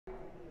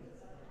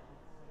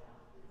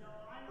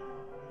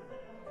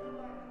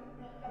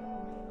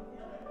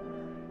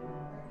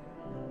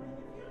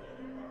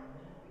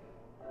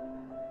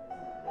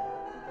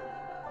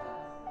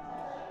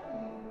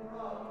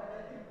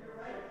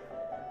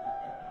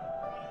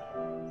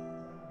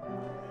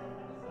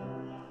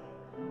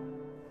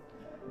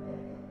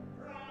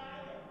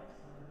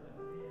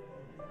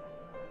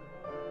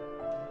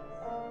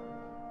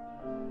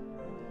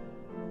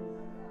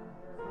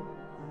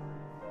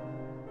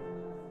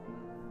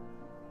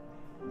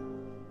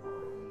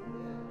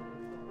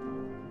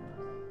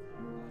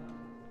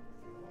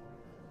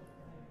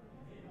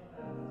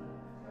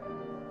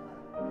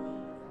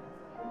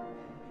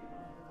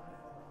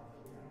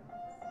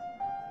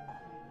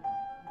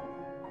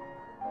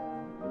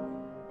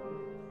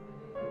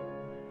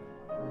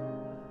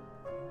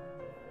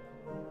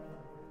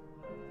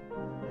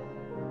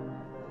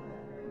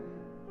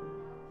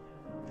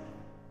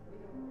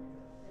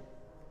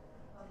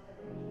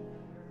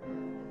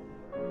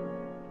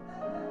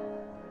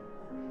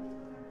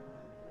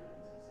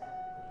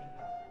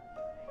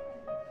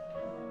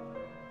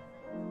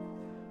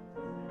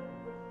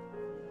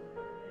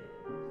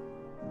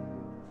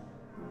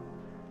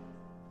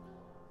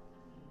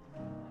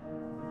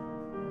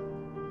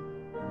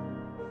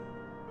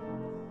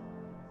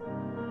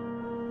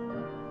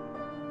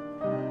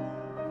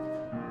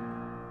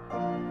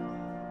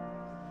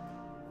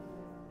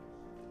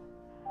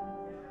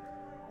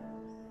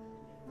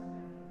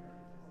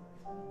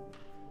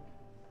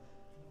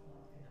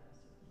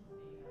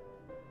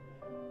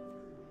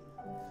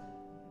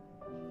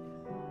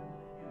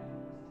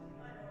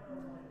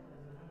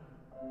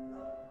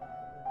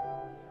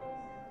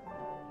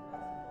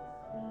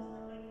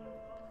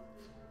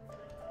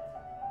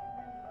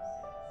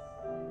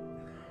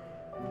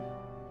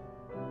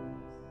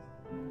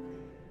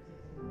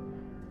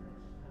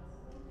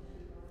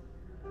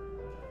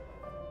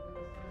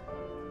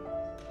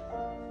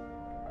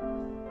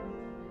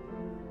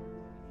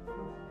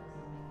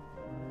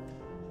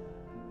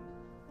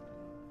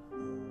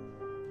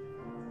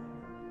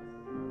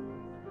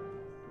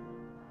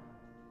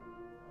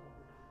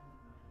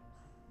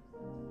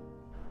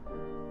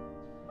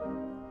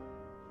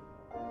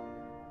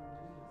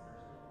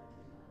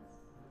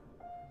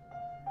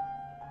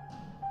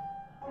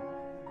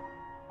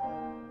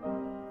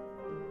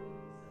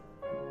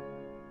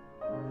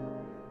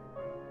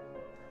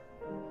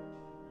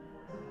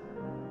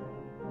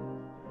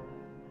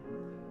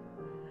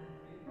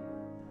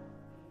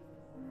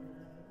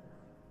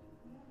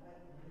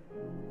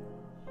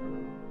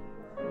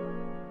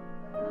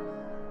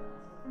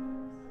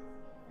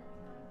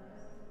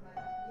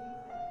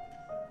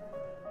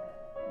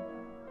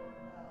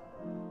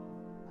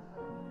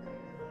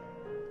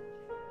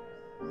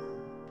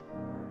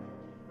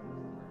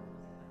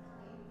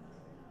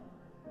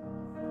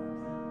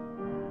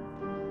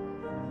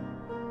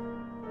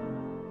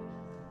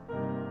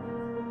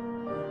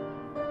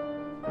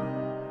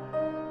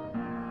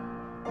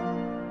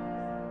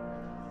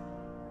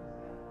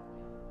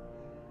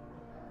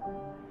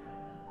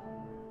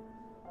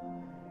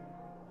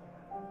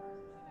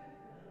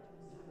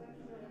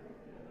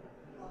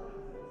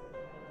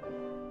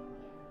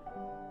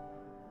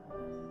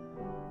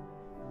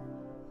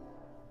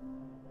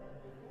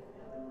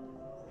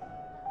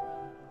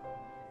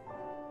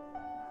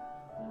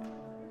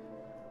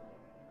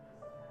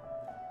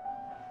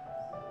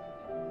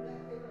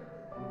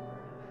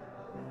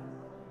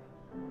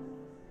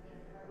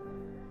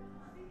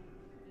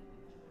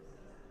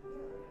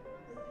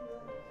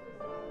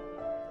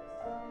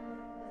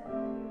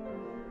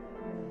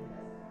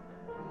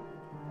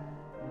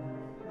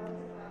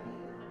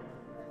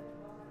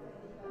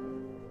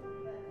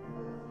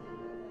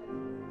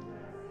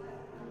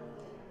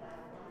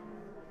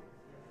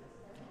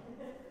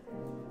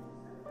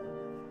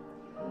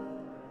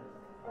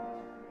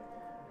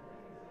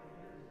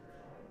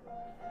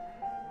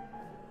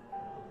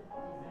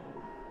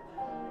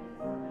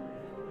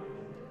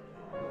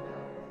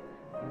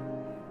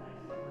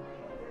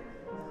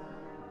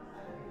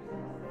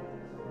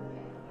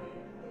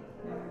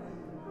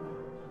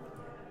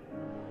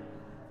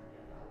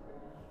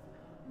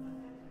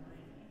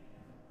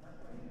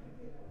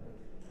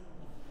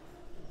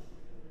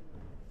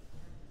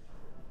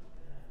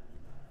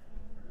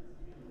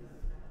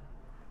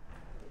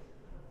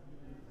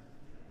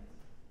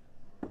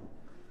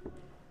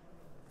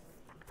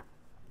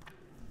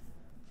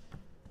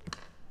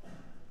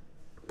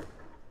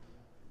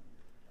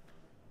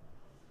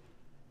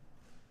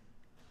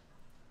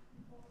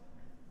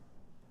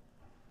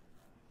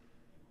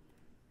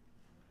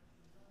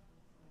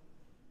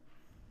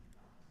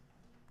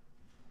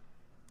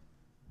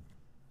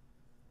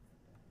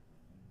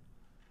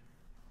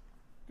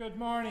Good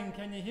morning,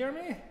 can you hear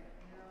me? Okay.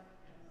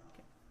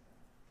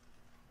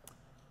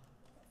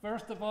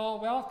 First of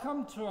all,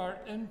 welcome to our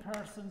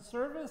in-person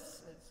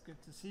service. It's good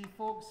to see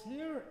folks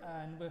here,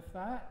 and with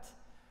that,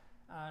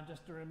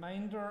 just a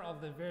reminder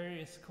of the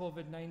various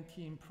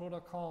COVID-19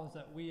 protocols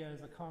that we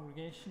as a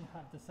congregation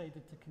have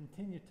decided to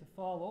continue to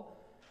follow,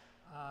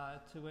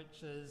 to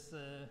which is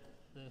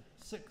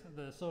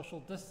the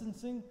social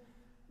distancing,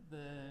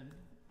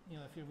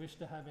 if you wish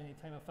to have any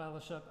time of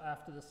fellowship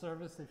after the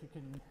service, if you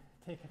can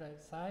take it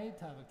outside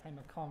to have a time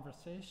of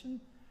conversation,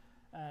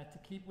 to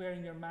keep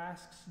wearing your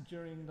masks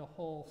during the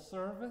whole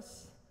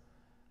service,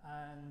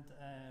 and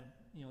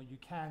you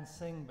can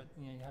sing, but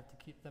you have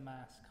to keep the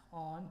mask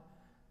on,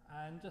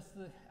 and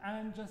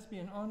just be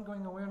an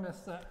ongoing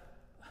awareness that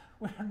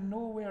we're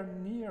nowhere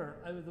near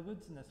out of the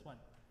woods in this one.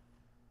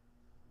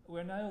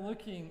 We're now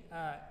looking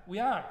at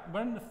we're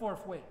in the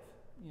fourth wave.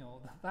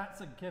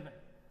 That's a given.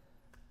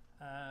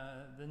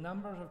 The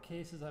numbers of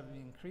cases have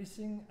been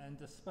increasing, and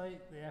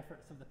despite the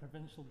efforts of the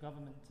provincial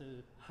government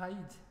to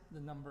hide the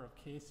number of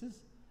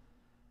cases,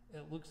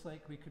 it looks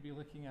like we could be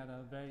looking at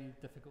a very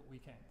difficult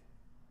weekend.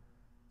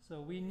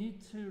 So we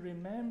need to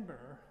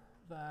remember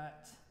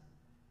that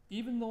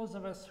even those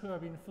of us who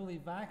have been fully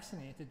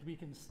vaccinated, we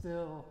can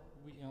still,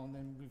 and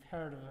then we've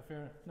heard of a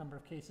fair number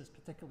of cases,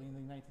 particularly in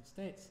the United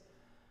States,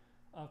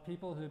 of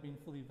people who have been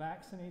fully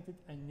vaccinated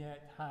and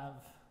yet have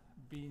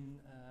been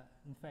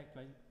infected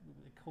by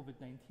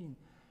COVID-19.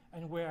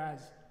 And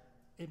whereas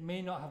it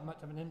may not have much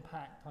of an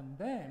impact on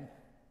them,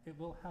 it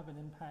will have an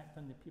impact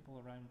on the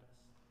people around us.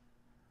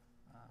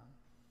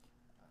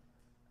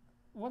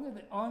 One of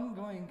the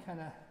ongoing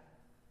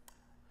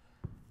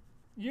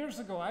years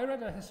ago, I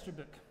read a history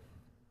book.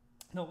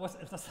 No, it was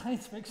a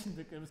science fiction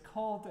book. It was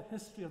called The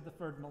History of the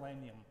Third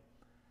Millennium.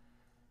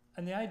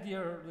 And the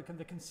idea,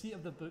 the conceit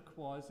of the book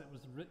was it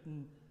was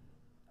written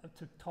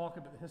to talk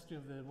about the history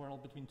of the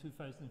world between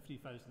 2000 and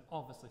 3000,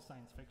 obviously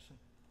science fiction.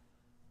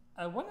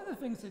 One of the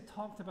things they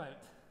talked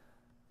about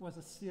was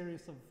a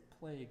series of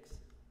plagues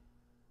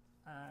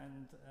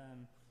and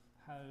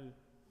how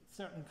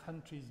certain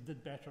countries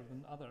did better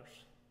than others.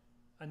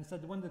 And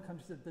said one of the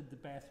countries that did the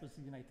best was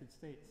the United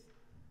States,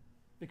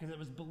 because it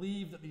was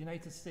believed that the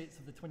United States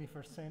of the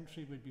 21st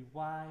century would be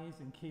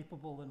wise and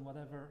capable and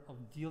whatever of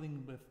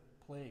dealing with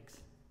plagues.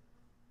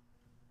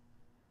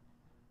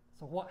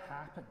 So what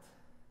happened?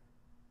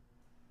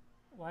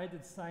 Why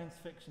did science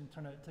fiction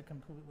turn out to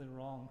completely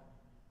wrong?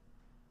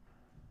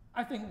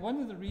 I think one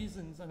of the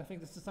reasons, and I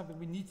think this is something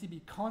we need to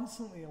be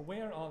constantly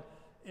aware of,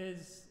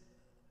 is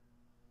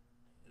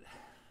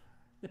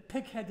the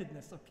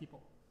pig-headedness of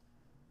people.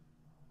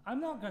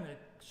 I'm not going to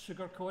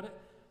sugarcoat it.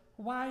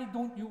 Why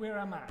don't you wear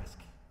a mask?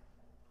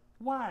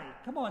 Why?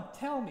 Come on,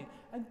 tell me.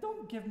 And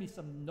don't give me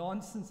some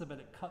nonsense about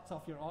it cuts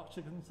off your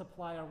oxygen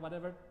supply or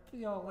whatever.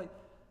 Be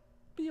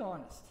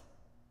honest.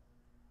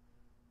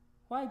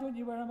 Why don't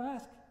you wear a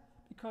mask?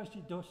 Because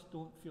you just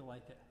don't feel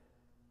like it.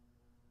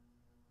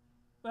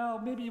 Well,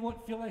 maybe you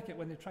won't feel like it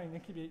when they try and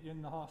incubate you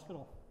in the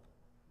hospital.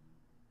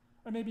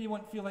 Or maybe you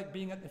won't feel like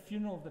being at the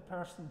funeral of the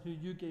person who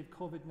you gave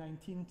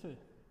COVID-19 to.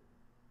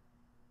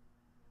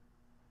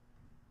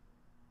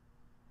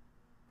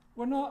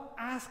 We're not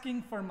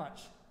asking for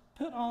much.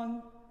 Put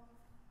on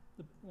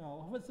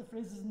what's the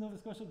phrases in Nova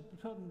Scotia?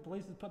 Put in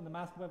places, put in the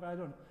mask, whatever, I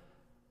don't know.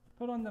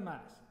 Put on the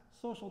mask.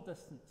 Social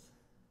distance.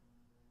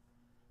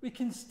 We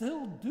can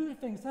still do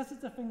things. This is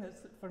the thing that,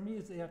 for me,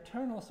 is the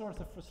eternal source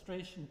of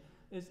frustration,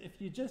 is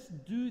if you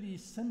just do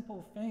these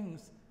simple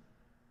things,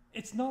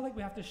 it's not like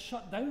we have to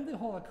shut down the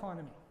whole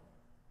economy.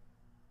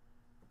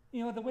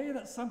 The way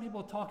that some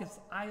people talk is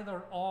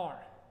either or.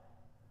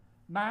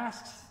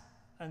 Masks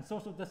and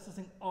social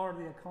distancing or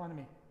the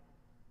economy.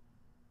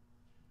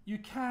 You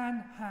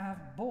can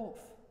have both.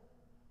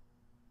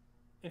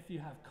 If you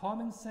have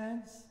common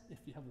sense, if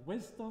you have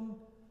wisdom,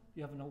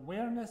 you have an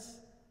awareness,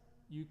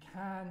 you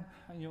can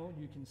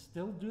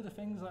still do the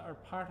things that are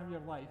part of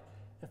your life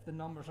if the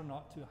numbers are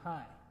not too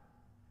high.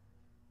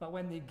 But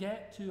when they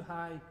get too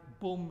high,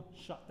 boom,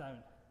 shut down.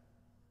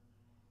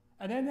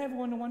 And then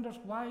everyone wonders,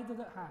 why did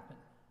it happen?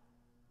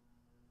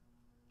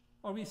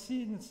 Or we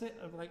see in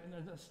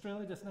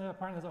Australia just now,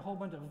 apparently there's a whole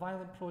bunch of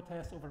violent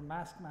protests over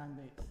mask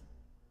mandates.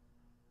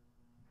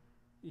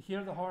 You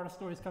hear the horror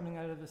stories coming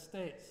out of the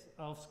States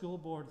of school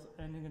boards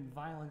ending in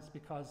violence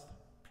because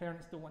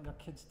parents don't want their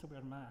kids to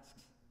wear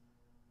masks.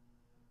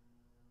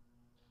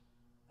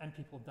 And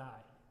people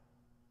die.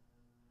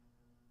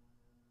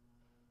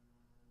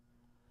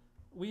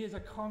 We as a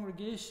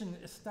congregation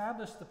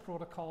established the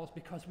protocols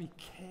because we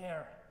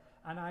care.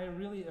 And I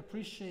really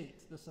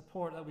appreciate the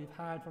support that we've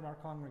had from our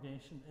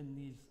congregation in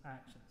these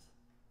actions.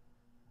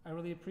 I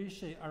really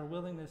appreciate our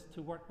willingness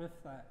to work with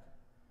that.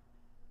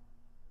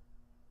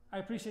 I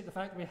appreciate the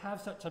fact that we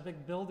have such a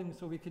big building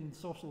so we can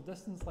social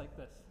distance like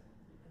this.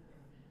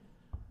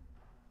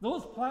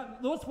 Those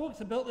folks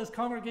who built this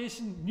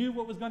congregation knew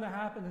what was going to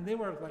happen, and they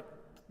were like,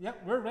 yep,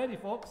 we're ready,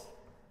 folks.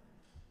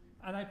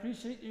 And I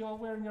appreciate you all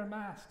wearing your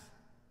masks.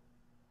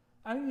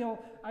 And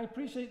I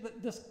appreciate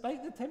that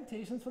despite the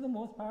temptations, for the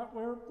most part,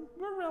 we're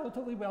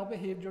relatively well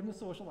behaved during the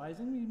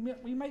socializing.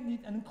 We might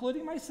need, and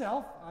including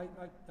myself,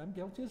 I'm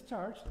guilty as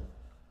charged,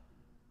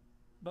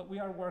 but we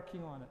are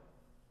working on it.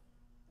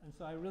 And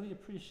so I really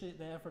appreciate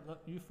the effort that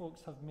you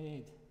folks have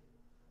made.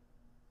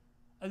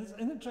 And it's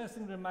an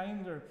interesting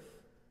reminder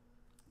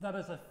that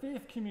as a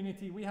faith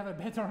community, we have a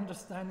better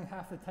understanding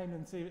half the time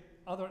than, say,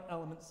 other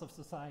elements of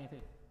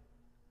society.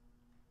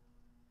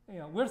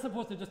 We're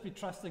supposed to just be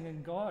trusting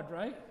in God,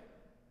 right?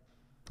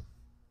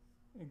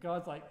 And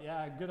God's like,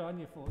 yeah, good on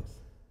you folks.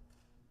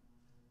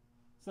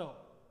 So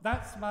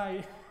that's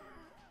my,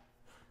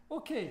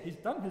 okay, he's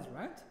done his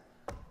rant.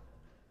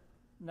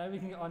 Now we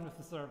can get on with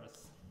the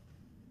service.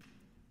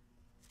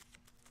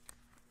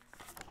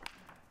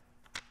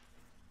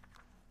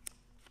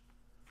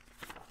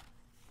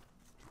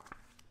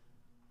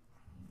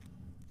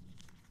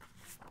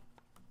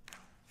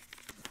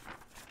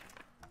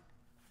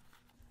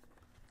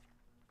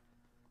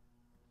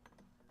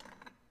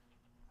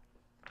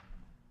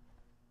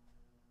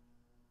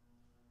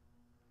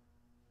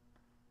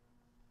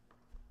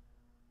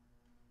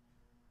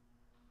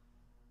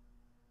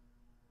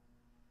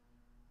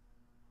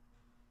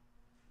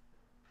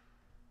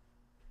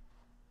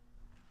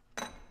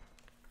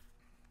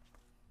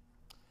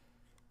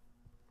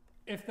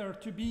 If they're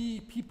to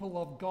be people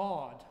of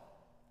God,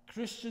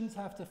 Christians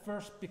have to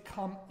first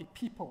become a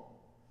people.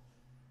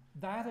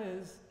 That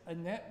is, a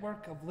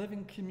network of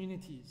living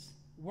communities,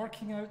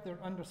 working out their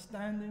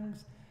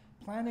understandings,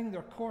 planning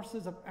their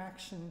courses of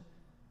action,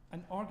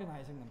 and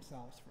organizing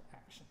themselves for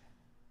action.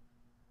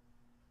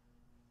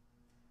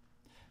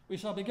 We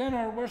shall begin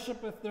our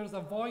worship with There's a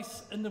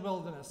Voice in the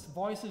Wilderness,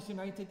 Voices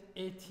United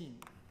 18.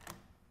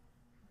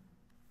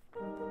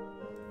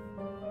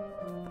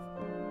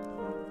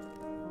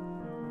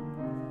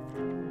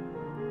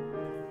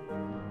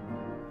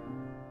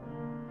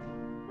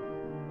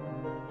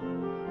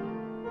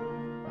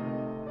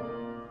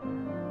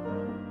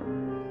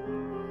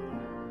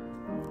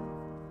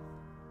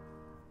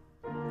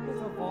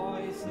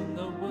 In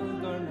the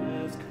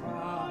wilderness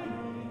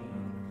crying,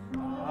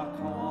 a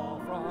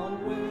call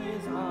from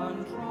ways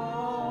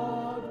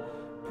untrod,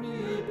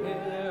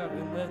 prepare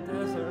in the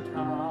desert a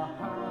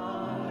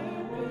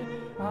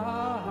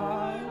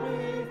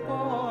highway for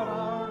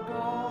our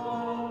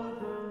God.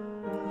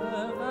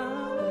 The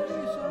valley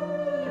shall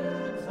be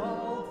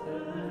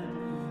exalted,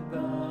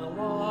 the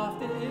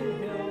lofty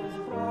hills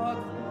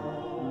brought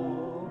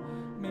low,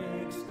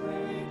 make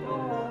straight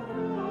all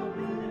the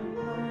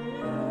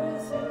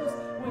places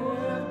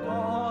where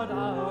God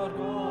our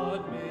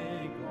God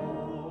may go.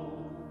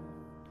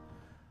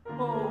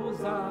 O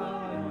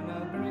Zion,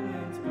 bring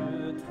its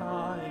good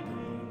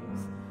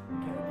tidings,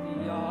 get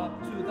thee up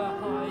to the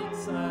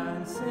heights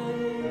and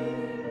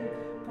sing,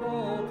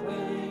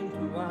 proclaim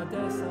to a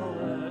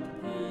desolate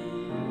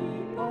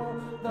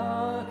people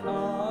the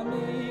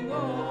coming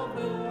of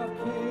their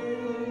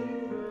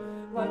King.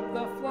 Like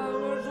the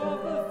flowers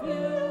of the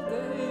field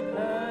they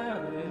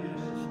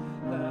perish,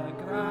 the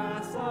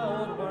grass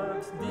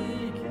outworks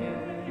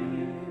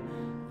decay,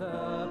 the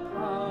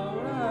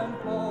power and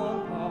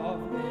pomp of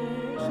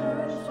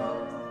nations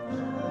shall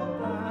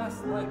pass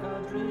like a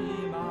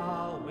dream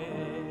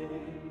away.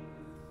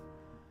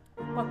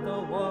 But the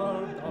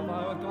word of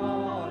our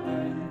God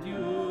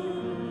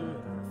endureth,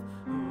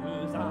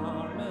 whose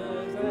arm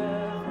is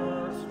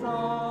ever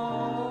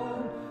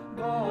strong.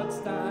 God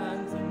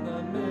stands in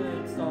the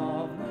midst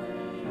of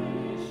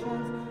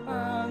nations,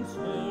 and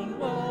soon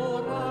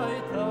will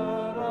right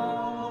the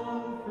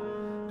wrong.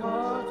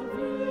 God to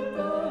feed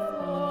the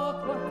flock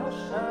like a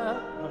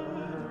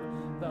shepherd,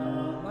 the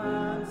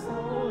lamb so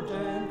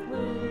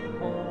gently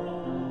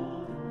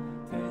hold.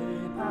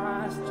 Take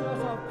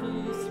pastures of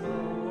peace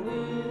will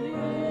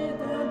lead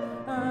them,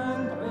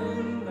 and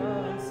bring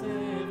them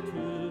safe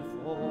to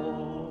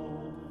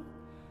fold.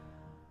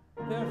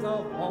 There's a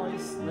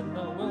voice in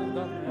the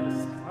wilderness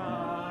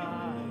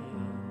crying,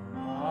 a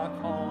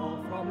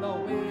call from the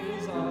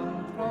ways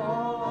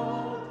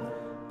untrod,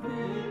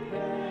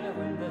 prepare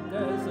in the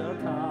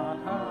desert a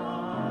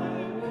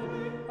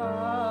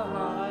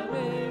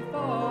highway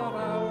for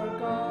our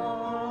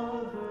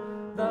God.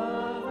 The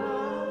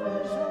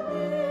valley shall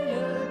be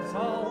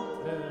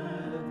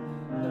exalted,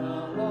 the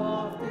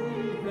lofty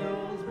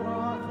hills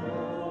brought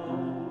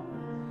low,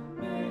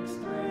 make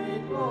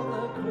straight all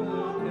the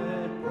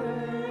crooked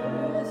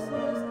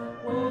places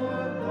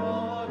where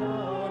God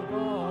our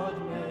God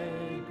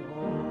may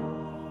go.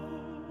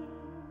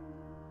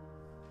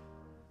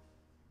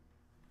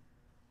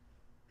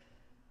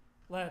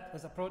 Let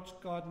us approach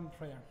God in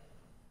prayer.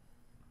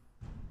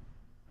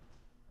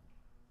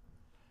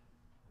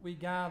 We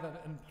gather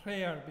in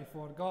prayer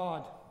before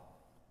God.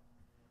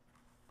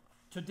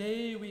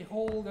 Today we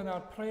hold in our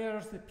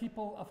prayers the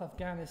people of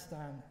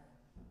Afghanistan,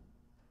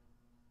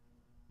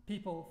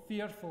 people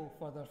fearful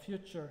for their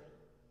future,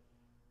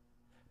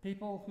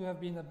 people who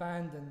have been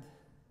abandoned.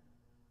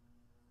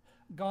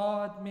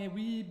 God, may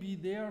we be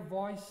their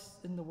voice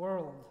in the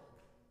world.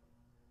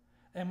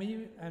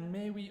 And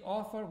may we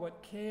offer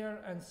what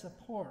care and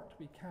support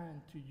we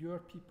can to your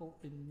people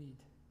in need.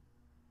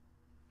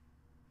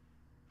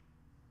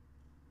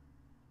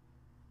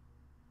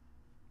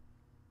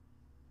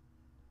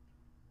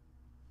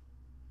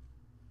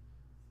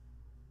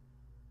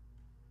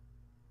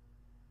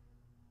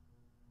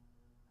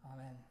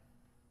 Amen.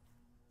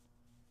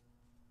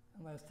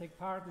 And let us take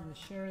part in the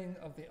sharing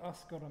of the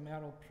Oscar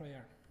Romero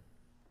prayer.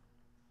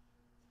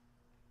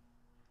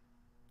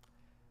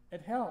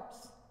 It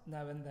helps,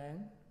 now and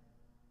then,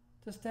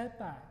 to step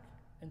back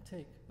and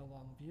take the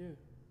long view.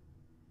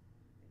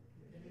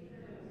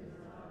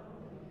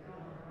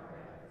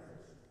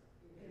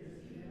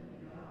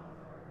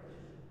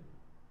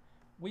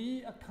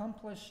 We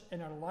accomplish in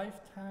our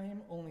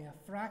lifetime only a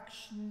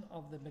fraction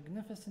of the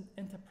magnificent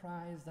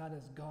enterprise that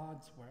is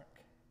God's work.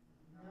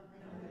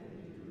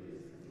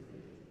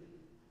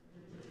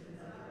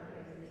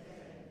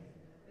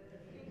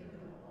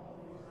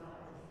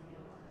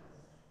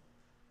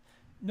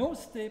 No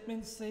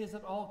statement says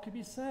it all could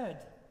be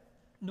said.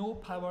 No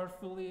prayer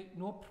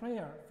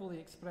fully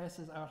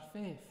expresses our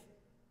faith.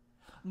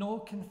 No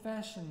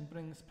confession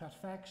brings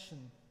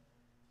perfection.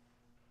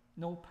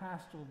 No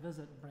pastoral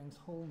visit brings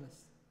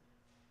wholeness.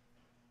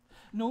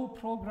 No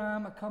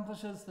program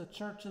accomplishes the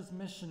church's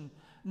mission.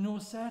 No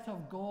set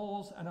of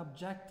goals and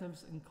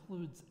objectives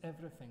includes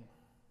everything.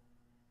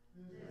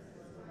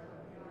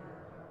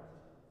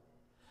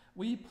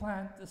 We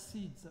plant the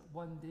seeds that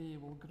one day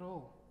will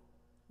grow.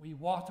 We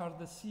water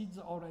the seeds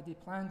already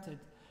planted,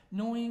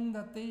 knowing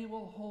that they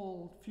will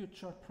hold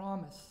future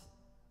promise.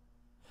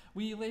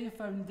 We lay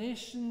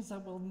foundations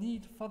that will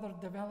need further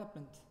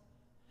development.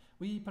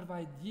 We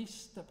provide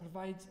yeast that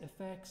provides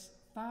effects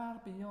far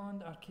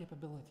beyond our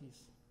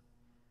capabilities.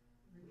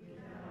 We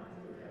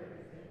cannot do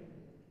everything,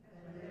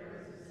 and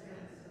there is a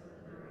sense of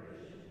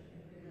liberation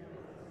in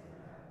realizing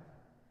that.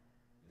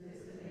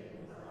 This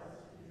enables us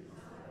to do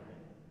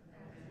something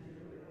and to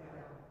do it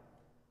well.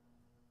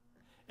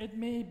 It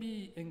may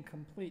be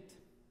incomplete,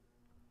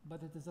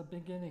 but it is a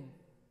beginning,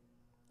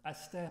 a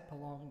step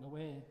along the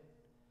way,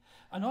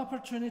 an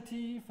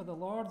opportunity for the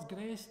Lord's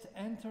grace to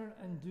enter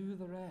and do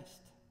the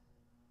rest.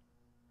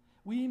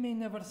 We may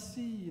never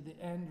see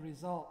the end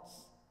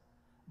results,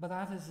 but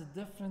that is the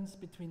difference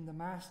between the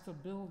master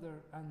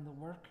builder and the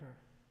worker.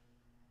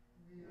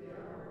 We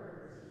are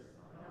workers,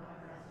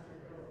 not master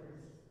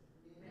builders,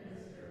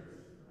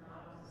 ministers,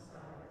 not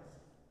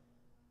messiahs.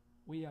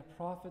 We are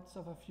prophets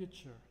of a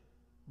future,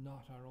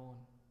 not our own.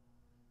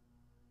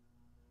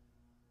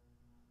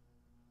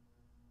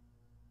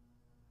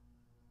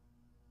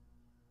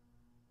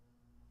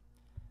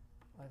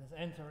 Let us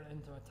enter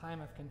into a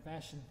time of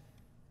confession.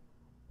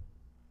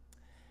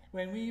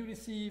 When we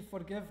receive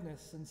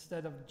forgiveness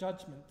instead of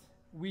judgment,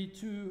 we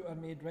too are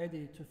made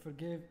ready to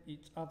forgive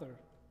each other.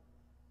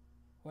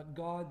 What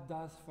God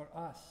does for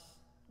us,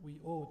 we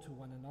owe to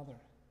one another.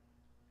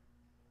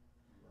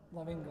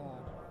 Loving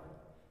God,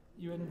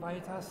 you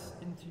invite us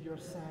into your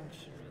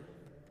sanctuary,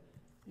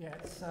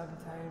 yet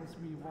sometimes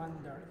we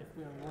wonder if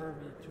we are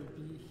worthy to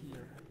be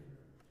here.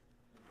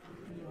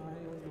 We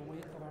feel the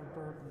weight of our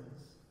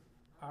burdens,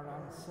 our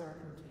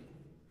uncertainty,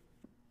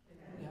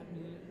 yet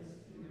we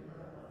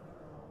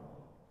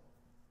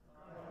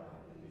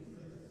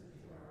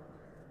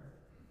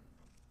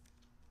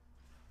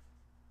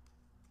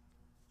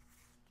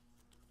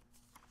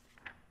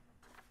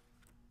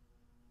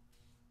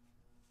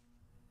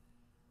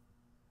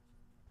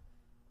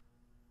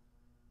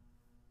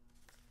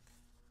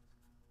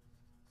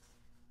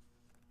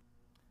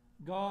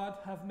God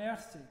have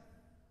mercy.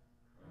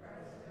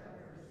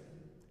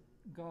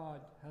 God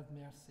have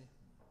mercy.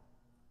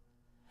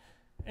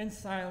 In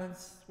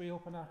silence, we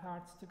open our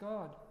hearts to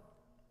God.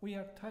 We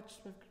are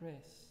touched with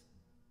grace.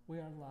 We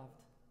are loved.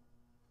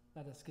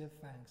 Let us give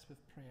thanks with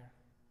prayer.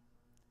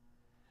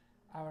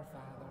 Our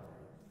Father,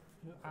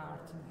 who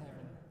art in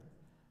heaven,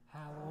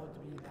 hallowed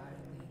be thy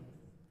name.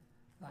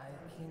 Thy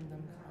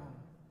kingdom come.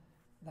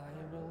 Thy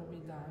will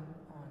be done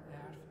on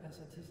earth as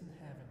it is in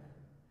heaven.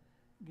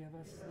 Give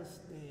us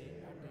this day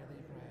our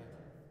daily bread,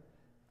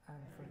 and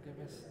forgive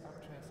us our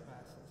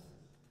trespasses,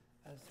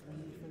 as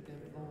we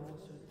forgive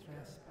those who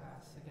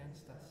trespass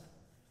against us.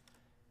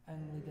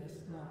 And lead us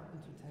not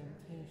into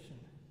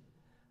temptation,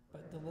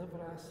 but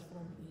deliver us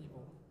from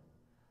evil.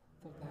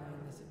 For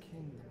thine is the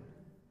kingdom,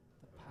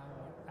 the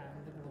power, and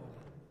the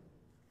glory,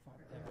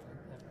 forever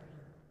and ever.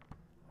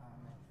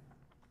 Amen.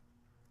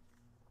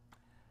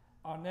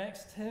 Our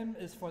next hymn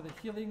is for the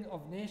healing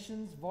of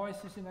nations,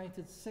 Voices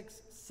United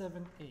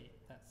 678.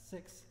 That's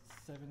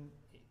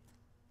 678.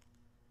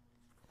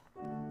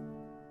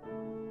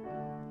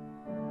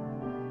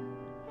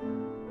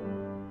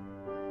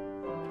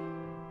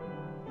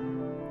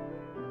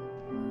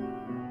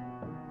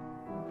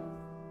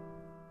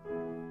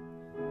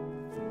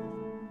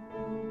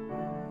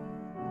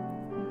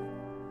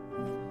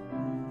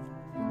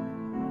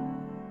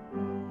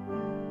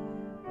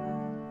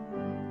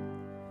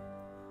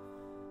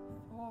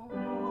 For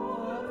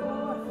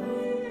the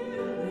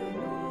healing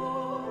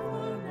of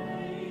the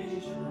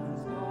nations,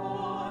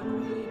 God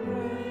we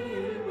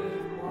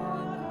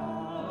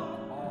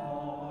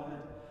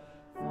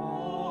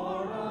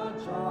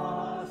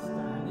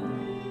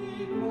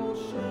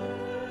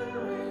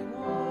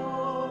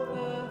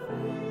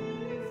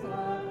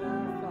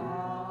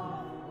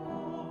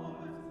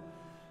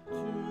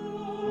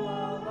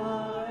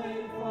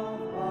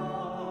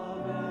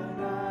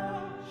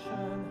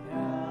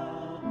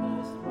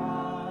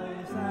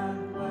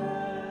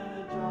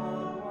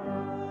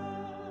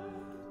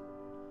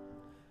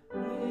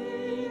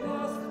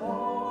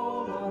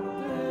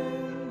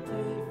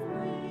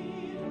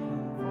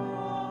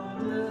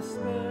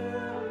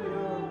despair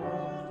your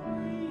world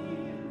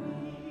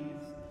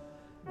release,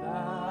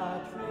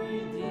 that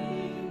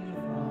redeemed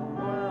from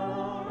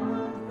world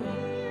and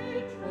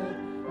hatred,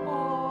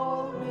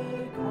 all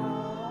may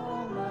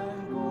come and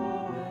go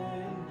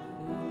in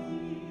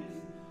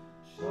peace.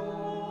 Show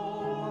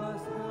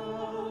us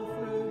how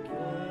through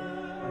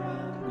care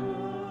and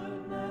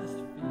goodness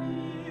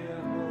fear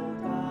will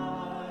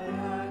die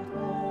and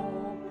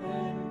hope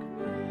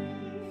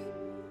increase.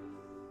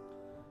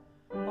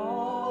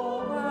 All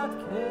that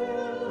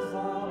kills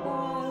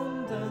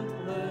abundant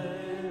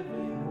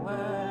living,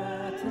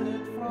 let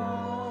it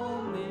from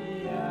the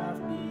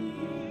earth be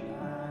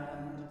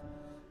banned.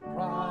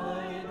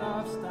 Pride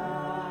of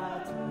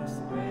status,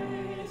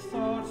 race,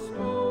 or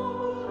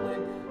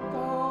schooling,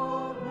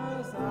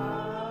 dogmas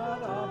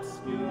that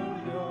obscure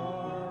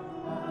your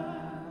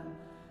plan.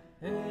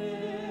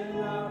 In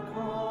our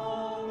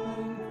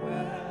common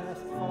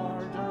quest for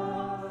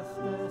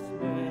justice,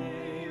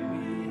 may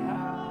we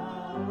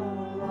have a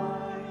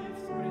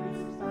life's brief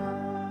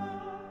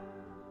span.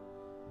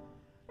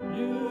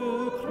 You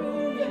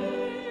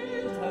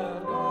Creator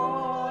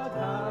God,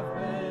 have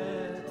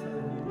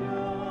written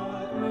your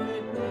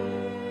great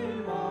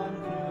name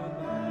unto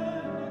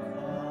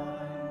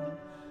mankind.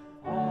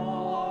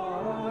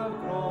 All are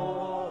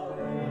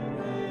growing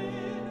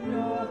in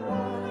your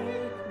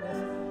likeness,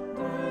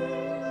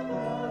 bring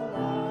the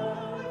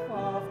life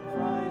of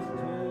Christ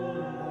to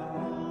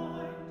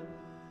mind.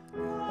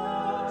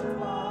 That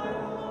by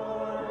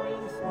our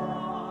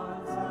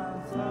response and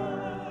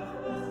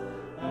service,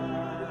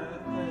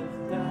 earth's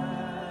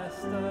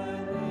destiny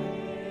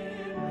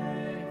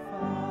may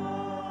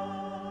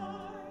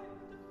find.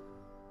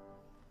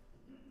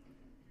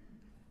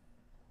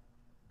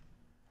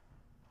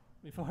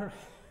 Before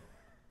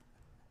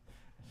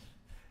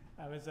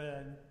I was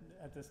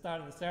at the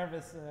start of the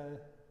service,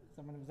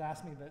 someone was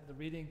asking me about the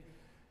reading,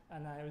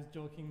 and I was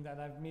joking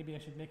that maybe I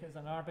should make it as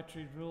an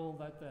arbitrary rule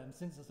that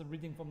since it's a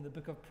reading from the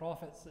Book of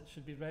Prophets, it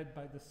should be read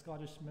by the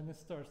Scottish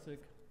minister, so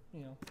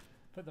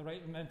put the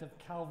right amount of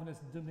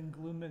Calvinist doom and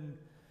gloom and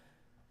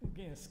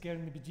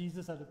scaring the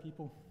bejesus out of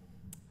people.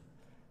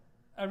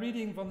 A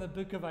reading from the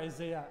book of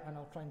Isaiah, and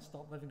I'll try and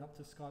stop living up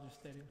to Scottish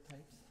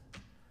stereotypes.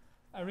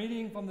 A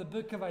reading from the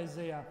book of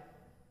Isaiah.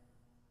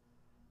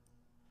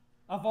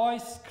 A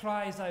voice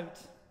cries out,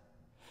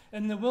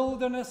 "In the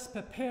wilderness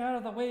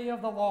prepare the way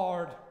of the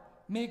Lord,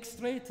 make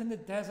straight in the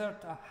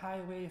desert a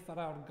highway for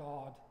our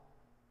God.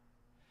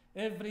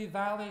 Every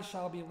valley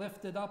shall be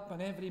lifted up,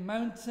 and every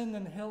mountain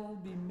and hill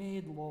be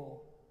made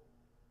low.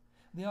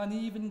 The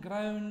uneven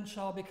ground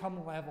shall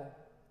become level,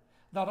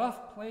 the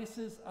rough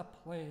places a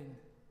plain.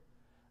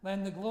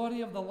 Then the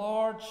glory of the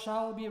Lord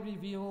shall be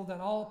revealed,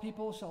 and all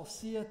people shall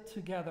see it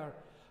together,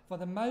 for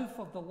the mouth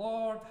of the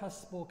Lord has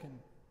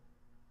spoken."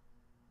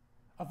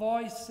 A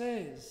voice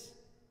says,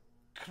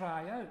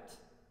 "Cry out."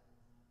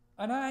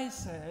 And I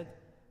said,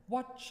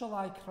 "What shall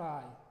I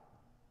cry?"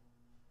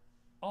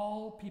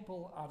 All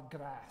people are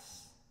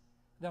grass.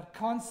 Their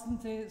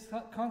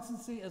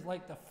constancy is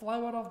like the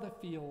flower of the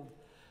field.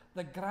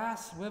 The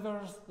grass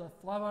withers, the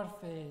flower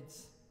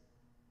fades,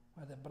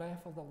 where the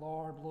breath of the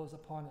Lord blows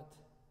upon it.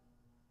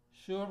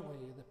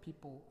 Surely the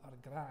people are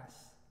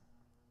grass.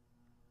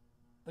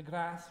 The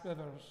grass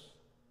withers,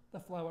 the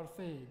flower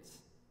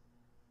fades,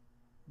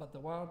 but the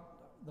word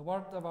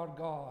of our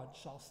God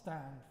shall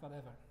stand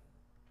forever.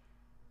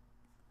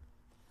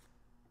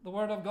 The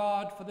word of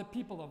God for the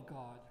people of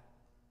God.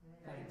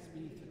 Thanks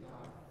be to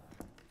God.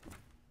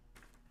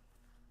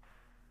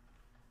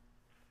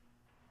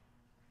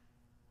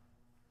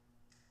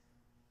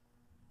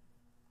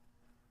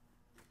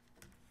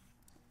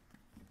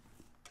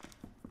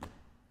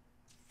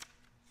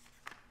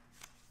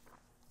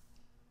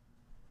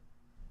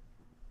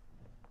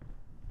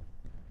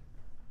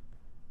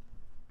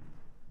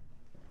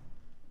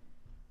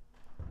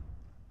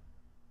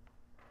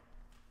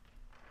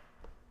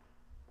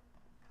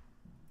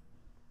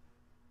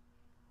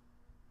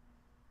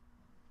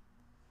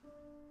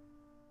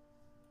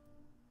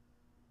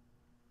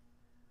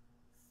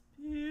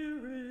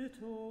 Spirit,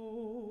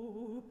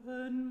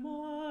 open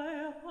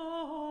my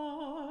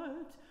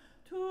heart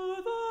to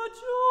the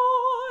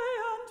joy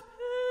and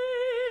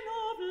pain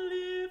of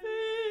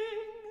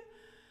living.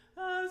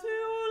 As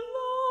you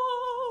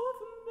love,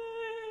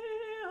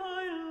 may I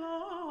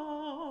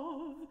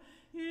love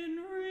in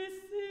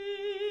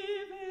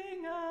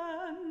receiving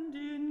and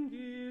in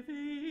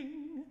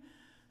giving.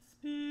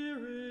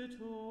 Spirit,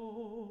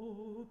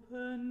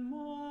 open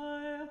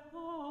my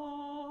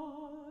heart.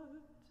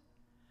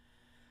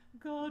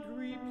 God,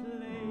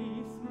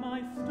 replace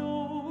my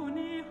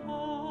stony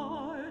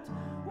heart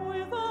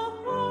with a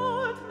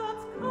heart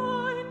that's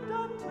kind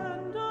and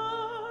tender.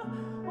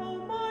 All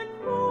my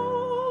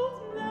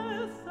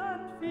coldness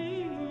and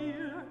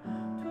fear,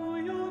 to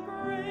your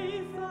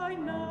grace I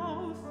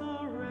now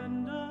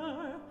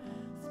surrender.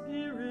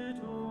 Spirit,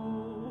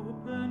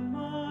 open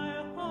my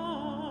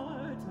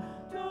heart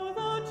to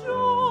the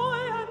joy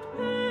and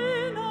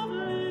pain of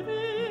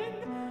living.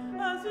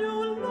 As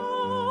you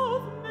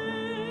love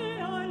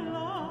me, I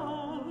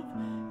love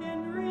in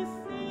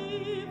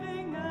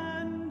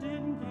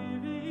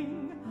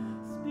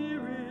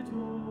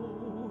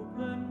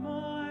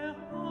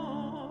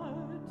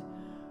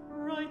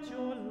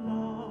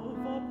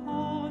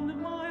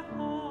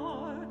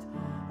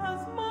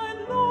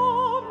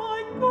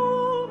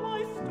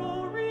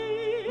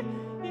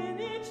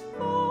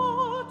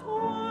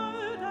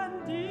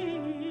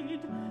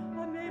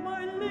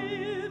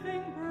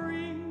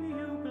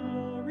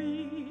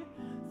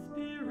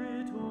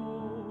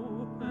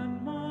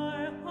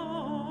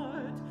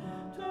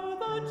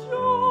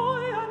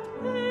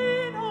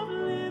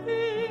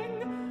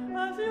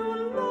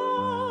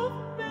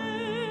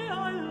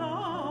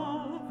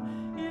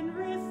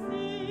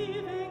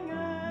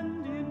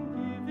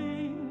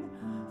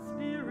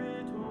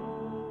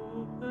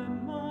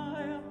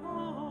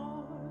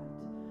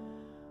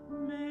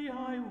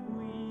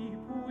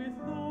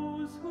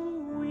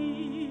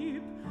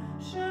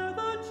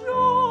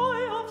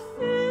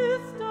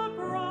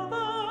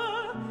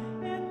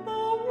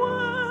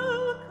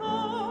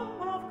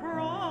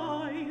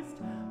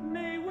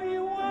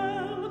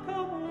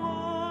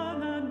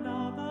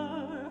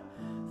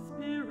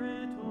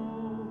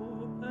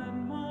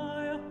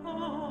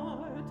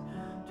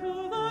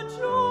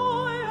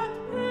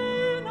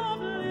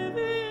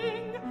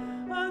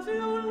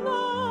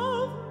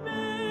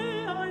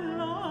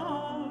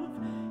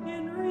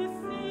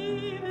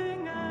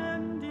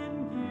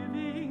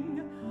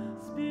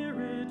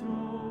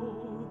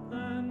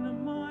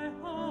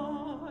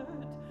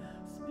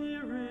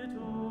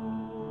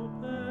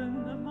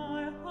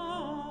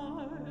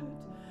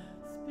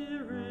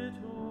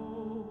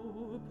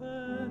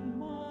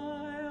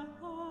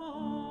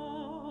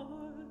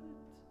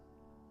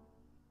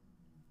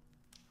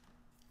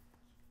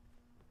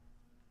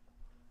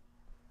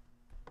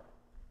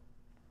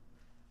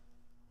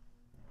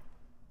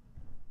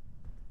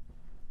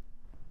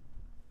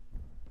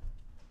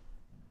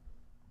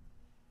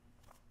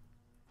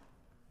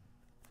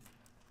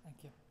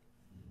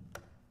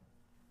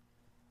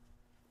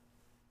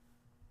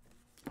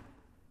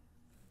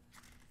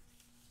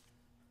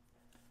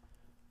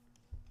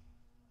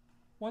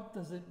What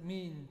does it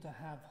mean to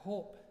have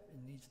hope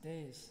in these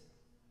days?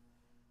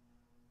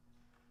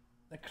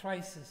 The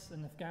crisis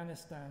in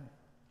Afghanistan,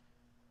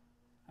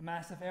 a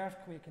massive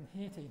earthquake in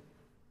Haiti,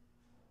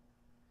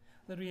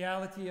 the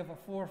reality of a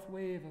fourth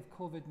wave of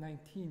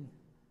COVID-19,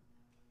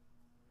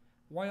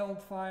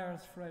 wildfires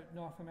throughout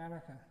North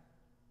America,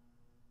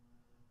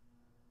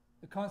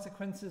 the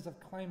consequences of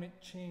climate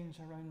change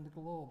around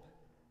the globe,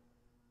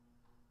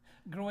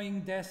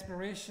 growing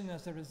desperation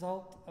as a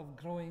result of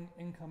growing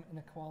income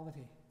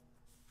inequality.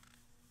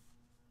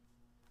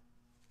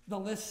 The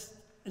list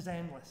is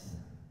endless.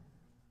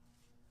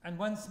 And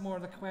once more,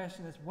 the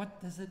question is, what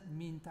does it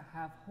mean to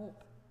have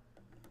hope?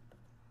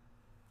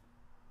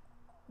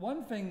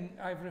 One thing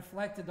I've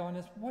reflected on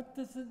is, what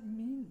does it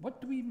mean? What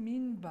do we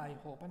mean by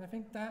hope? And I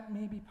think that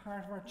may be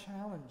part of our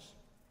challenge.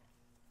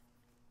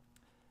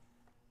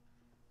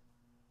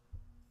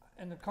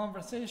 In the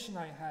conversation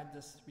I had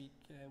this week,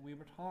 we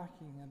were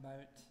talking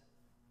about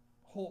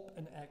hope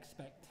and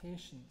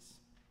expectations.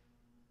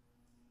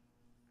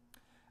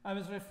 I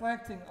was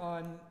reflecting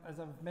on, as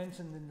I've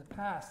mentioned in the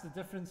past, the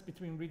difference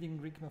between reading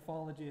Greek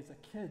mythology as a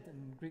kid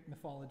and Greek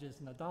mythology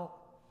as an adult.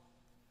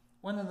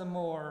 One of the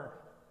more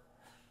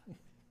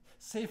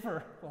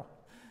safer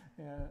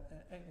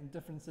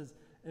differences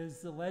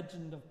is the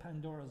legend of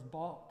Pandora's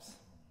box.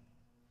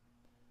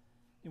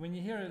 When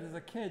you hear it as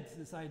a kid,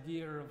 this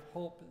idea of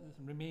hope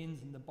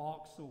remains in the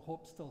box, so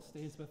hope still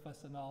stays with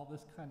us and all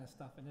this kind of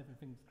stuff, and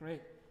everything's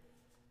great.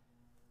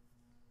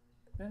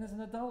 Then as an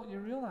adult, you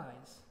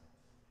realize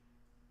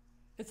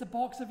it's a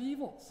box of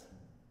evils.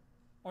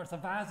 Or it's a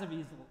vase of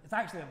evils. It's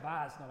actually a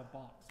vase, not a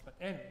box. But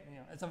anyway,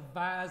 it's a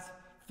vase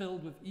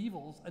filled with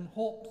evils, and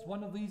hope's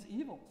one of these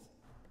evils.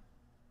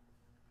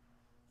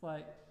 It's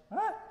like,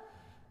 what?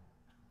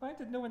 Why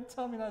did no one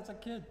tell me that as a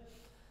kid?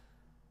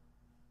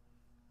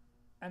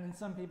 And then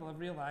some people have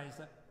realized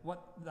that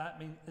what that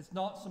means, it's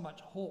not so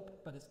much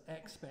hope, but it's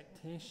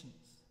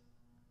expectations.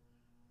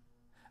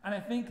 And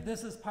I think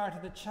this is part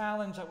of the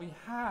challenge that we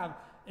have,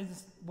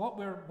 is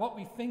what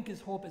we think is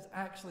hope is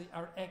actually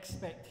our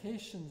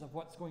expectations of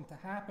what's going to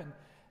happen.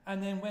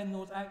 And then when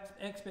those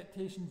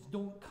expectations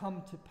don't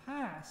come to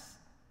pass,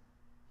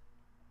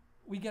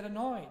 we get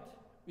annoyed,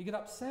 we get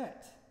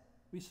upset,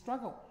 we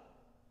struggle.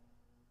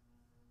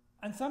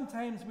 And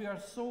sometimes we are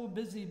so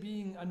busy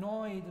being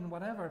annoyed and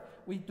whatever,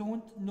 we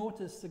don't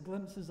notice the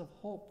glimpses of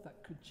hope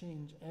that could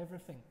change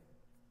everything.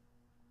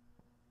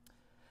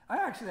 I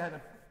actually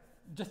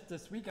just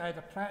this week, I had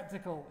a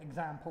practical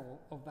example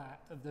of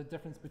that, of the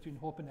difference between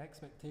hope and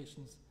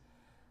expectations.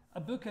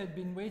 A book I'd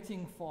been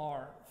waiting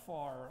for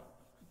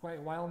quite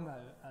a while now,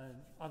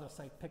 Other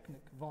Side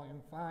Picnic,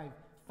 Volume 5,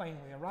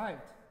 finally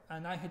arrived.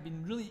 And I had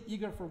been really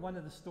eager for one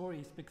of the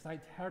stories because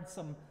I'd heard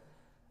some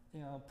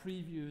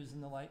previews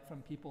and the like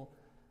from people.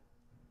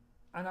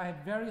 And I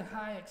had very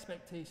high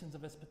expectations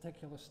of this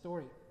particular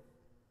story.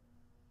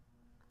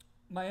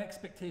 My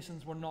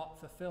expectations were not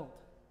fulfilled.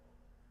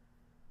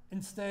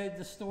 Instead,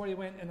 the story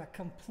went in a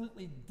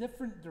completely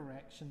different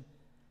direction,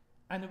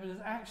 and it was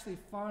actually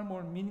far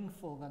more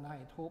meaningful than I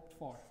had hoped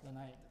for, than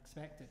I had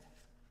expected.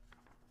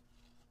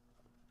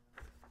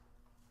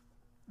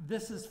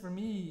 This is, for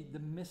me, the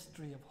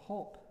mystery of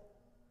hope,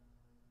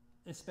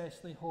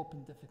 especially hope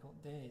in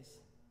difficult days.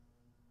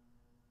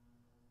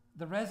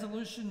 The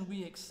resolution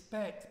we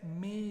expect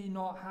may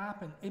not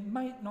happen. It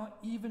might not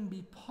even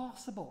be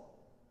possible.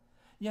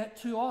 Yet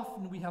too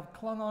often we have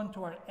clung on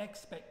to our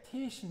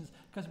expectations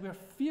because we're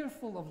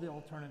fearful of the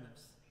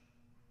alternatives.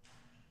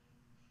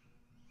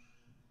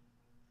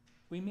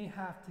 We may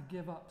have to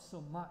give up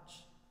so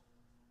much.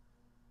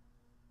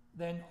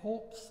 Then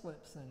hope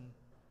slips in,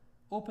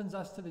 opens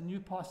us to the new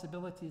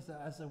possibilities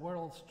that as the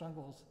world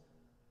struggles,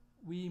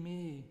 we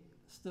may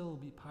still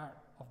be part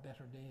of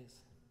better days.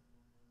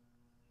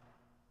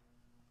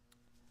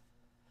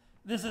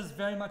 This is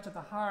very much at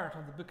the heart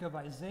of the book of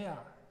Isaiah,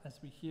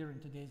 as we hear in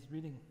today's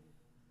reading.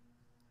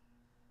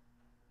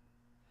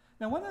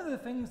 Now, one of the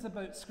things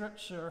about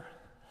Scripture,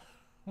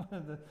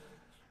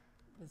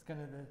 is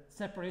kind of the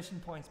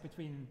separation points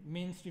between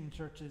mainstream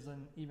churches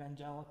and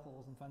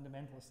evangelicals and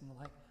fundamentalists and the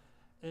like,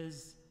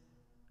 is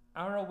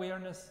our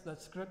awareness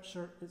that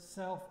Scripture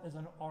itself is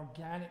an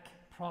organic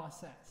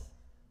process.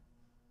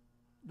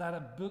 That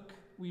a book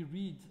we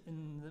read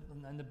in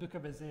the book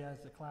of Isaiah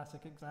is a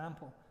classic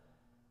example.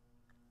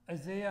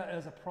 Isaiah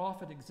as a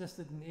prophet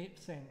existed in the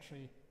 8th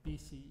century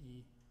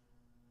BCE,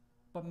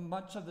 but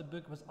much of the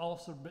book was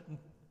also written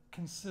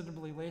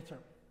considerably later.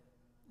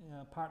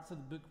 Parts of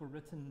the book were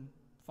written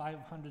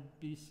 500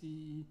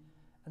 BCE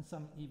and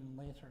some even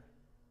later.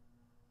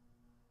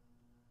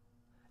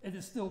 It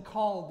is still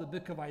called the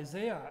book of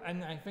Isaiah,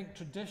 and I think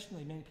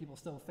traditionally many people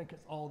still think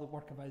it's all the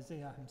work of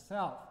Isaiah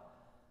himself.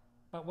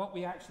 But what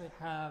we actually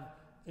have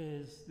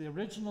is the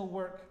original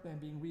work then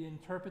being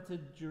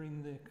reinterpreted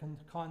during the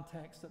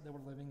context that they were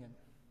living in.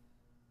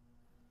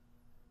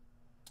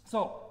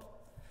 So,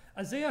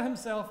 Isaiah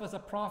himself was a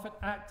prophet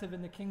active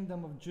in the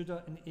kingdom of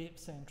Judah in the 8th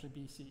century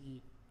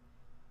BCE.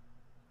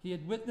 He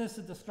had witnessed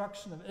the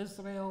destruction of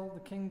Israel,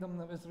 the kingdom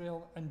of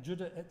Israel, and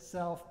Judah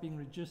itself being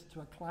reduced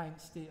to a client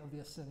state of the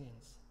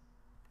Assyrians.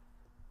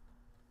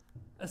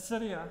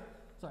 Isaiah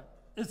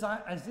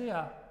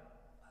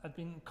had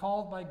been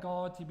called by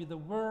God to be the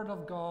word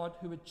of God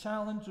who would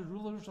challenge the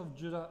rulers of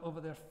Judah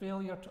over their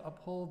failure to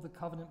uphold the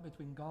covenant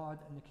between God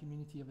and the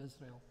community of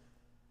Israel.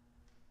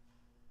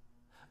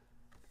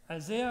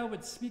 Isaiah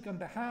would speak on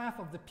behalf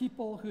of the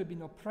people who had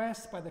been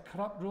oppressed by the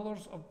corrupt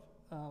rulers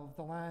of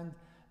the land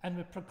and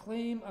would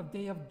proclaim a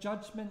day of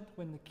judgment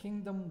when the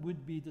kingdom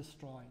would be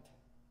destroyed.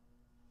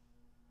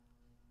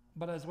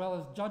 But as well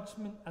as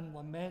judgment and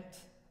lament,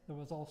 there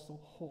was also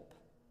hope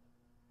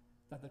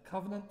that the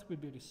covenant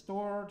would be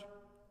restored,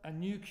 a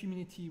new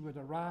community would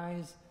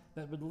arise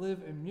that would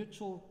live in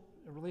mutual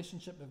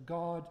relationship with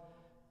God,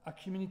 a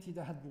community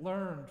that had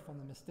learned from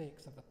the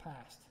mistakes of the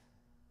past.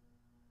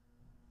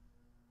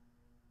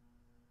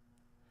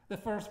 The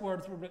first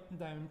words were written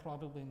down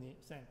probably in the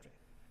 8th century.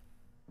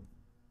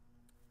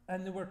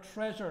 And they were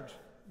treasured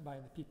by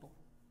the people.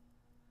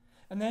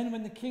 And then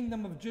when the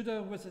kingdom of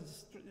Judah was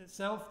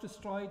itself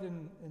destroyed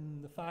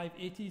in the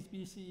 580s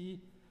BCE,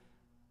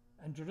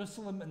 and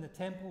Jerusalem and the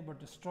temple were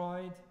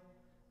destroyed,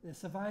 the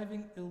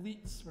surviving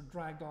elites were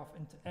dragged off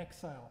into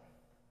exile,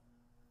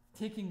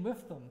 taking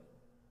with them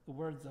the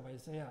words of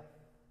Isaiah.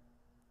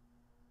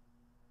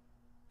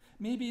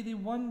 Maybe they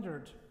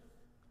wondered,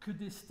 could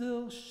they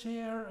still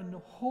share in the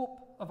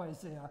hope of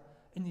Isaiah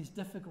in these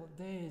difficult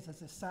days as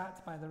they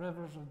sat by the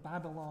rivers of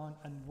Babylon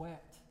and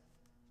wept?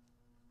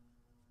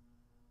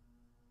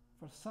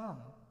 For some,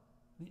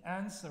 the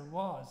answer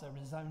was a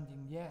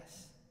resounding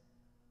yes.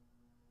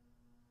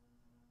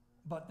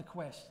 But the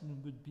question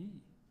would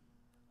be,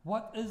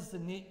 what is the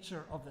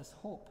nature of this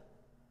hope?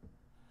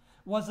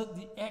 Was it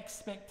the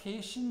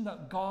expectation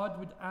that God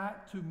would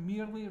act to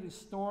merely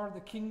restore the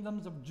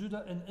kingdoms of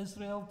Judah and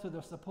Israel to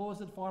their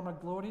supposed former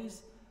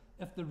glories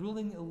if the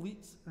ruling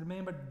elites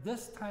remembered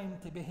this time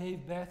to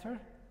behave better?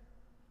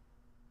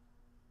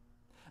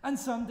 And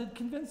some did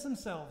convince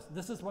themselves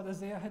this is what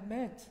Isaiah had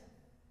meant.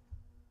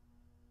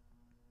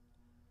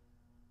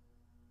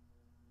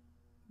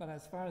 But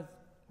as far as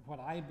what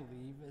I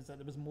believe is that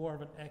it was more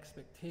of an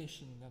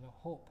expectation than a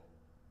hope.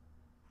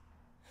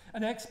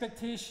 An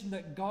expectation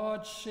that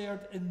God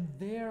shared in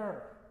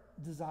their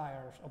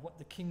desires of what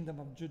the kingdom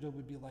of Judah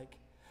would be like.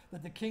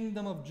 That the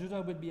kingdom of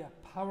Judah would be a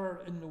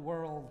power in the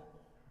world,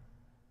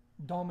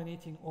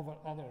 dominating over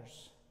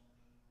others.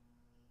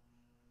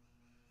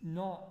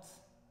 Not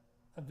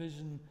a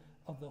vision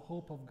of the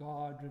hope of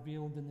God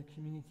revealed in the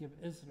community of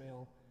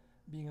Israel,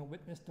 being a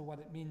witness to what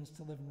it means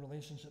to live in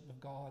relationship with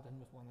God and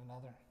with one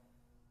another.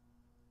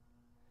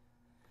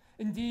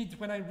 Indeed,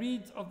 when I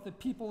read of the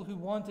people who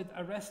wanted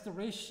a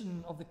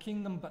restoration of the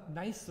kingdom but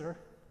nicer,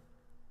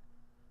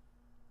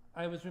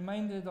 I was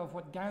reminded of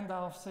what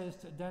Gandalf says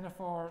to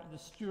Denethor, the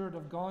steward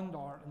of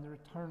Gondor, in The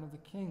Return of the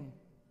King.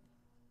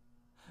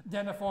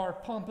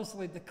 Denethor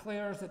pompously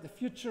declares that the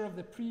future of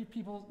the free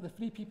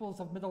peoples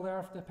of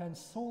Middle-earth depends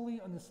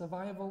solely on the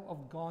survival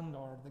of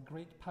Gondor, the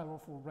great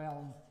powerful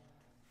realm.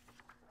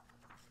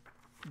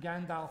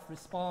 Gandalf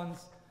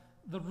responds,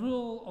 "The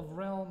rule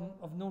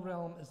of no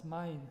realm is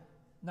mine,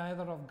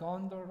 neither of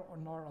Gondor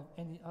nor of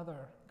any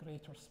other,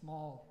 great or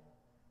small.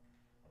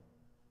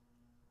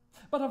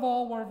 But of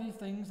all worthy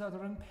things that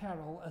are in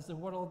peril as the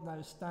world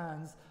now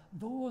stands,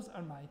 those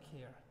are my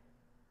care.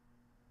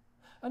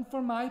 And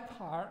for my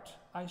part,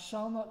 I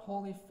shall not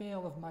wholly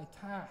fail of my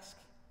task,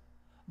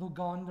 though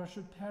Gondor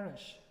should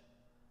perish.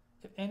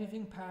 If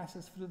anything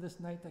passes through this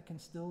night that can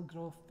still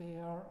grow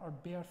fair or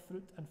bear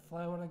fruit and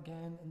flower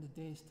again in the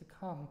days to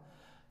come,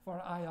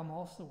 for I am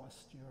also a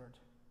steward.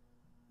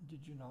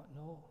 Did you not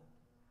know?"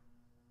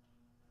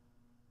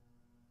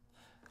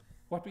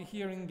 What we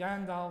hear in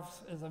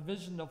Gandalf is a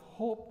vision of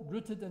hope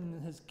rooted in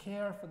his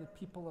care for the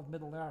people of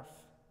Middle-earth.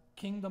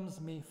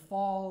 Kingdoms may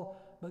fall,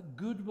 but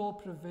good will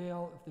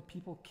prevail if the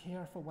people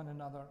care for one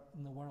another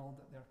in the world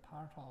that they're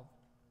part of.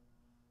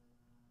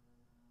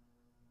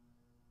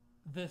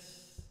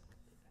 This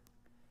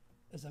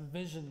is a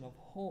vision of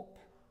hope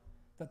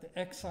that the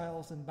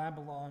exiles in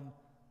Babylon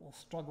will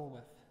struggle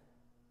with,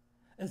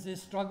 as they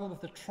struggle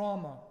with the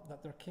trauma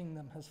that their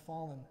kingdom has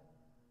fallen.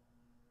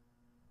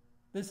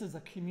 This is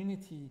a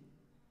community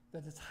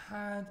that has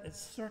had its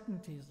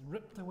certainties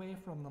ripped away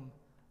from them,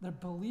 their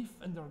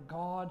belief in their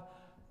God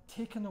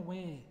taken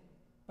away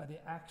by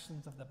the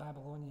actions of the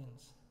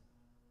Babylonians.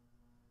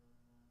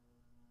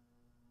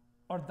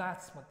 Or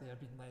that's what they are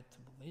being led to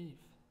believe.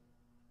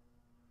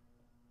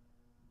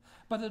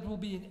 But it will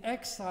be in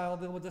exile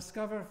they will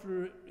discover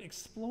through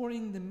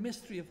exploring the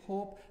mystery of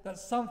hope that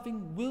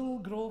something will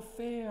grow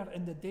fair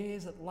in the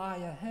days that lie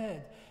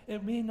ahead.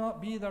 It may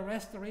not be the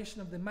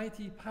restoration of the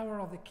mighty power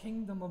of the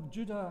kingdom of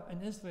Judah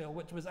and Israel,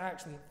 which was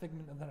actually a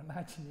figment of their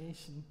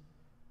imagination,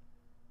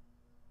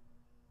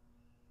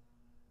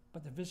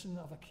 but the vision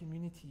of a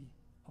community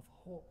of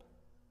hope.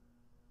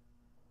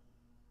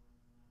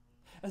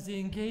 As they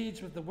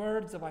engage with the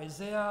words of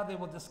Isaiah, they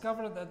will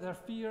discover that their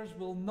fears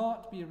will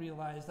not be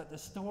realized, that the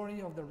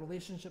story of their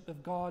relationship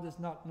with God is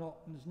not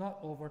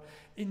over.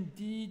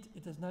 Indeed,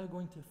 it is now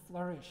going to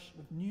flourish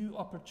with new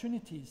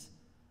opportunities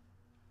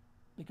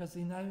because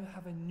they now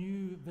have a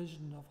new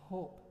vision of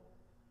hope.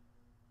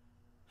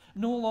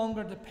 No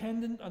longer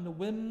dependent on the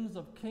whims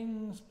of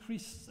kings,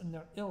 priests, and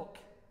their ilk.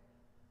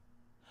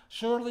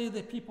 Surely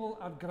the people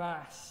are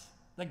grass.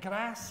 The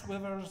grass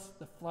withers,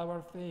 the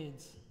flower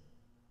fades.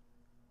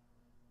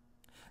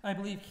 I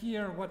believe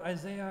here what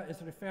Isaiah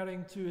is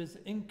referring to is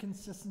the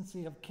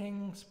inconsistency of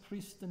kings,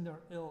 priests, and their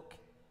ilk,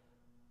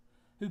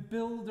 who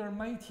build their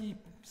mighty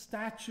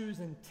statues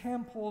and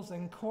temples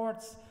and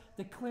courts,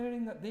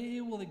 declaring that they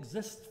will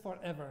exist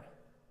forever,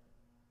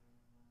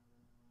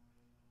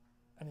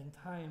 and in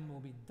time will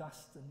be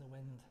dust in the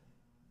wind.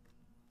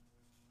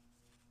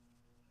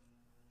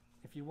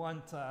 If you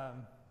want a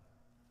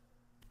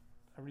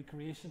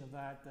recreation of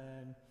that,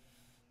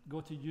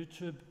 go to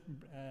YouTube,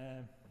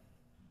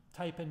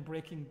 type in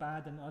Breaking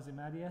Bad and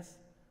Ozymandias,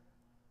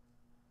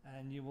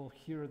 and you will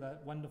hear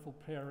that wonderful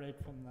prayer read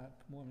from that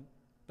moment.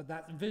 But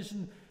that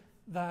vision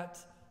that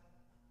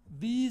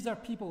these are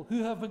people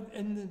who have,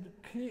 in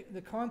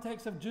the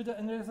context of Judah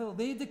and Israel,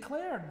 they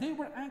declared, they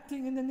were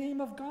acting in the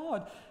name of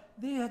God.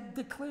 They had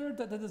declared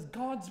that it is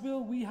God's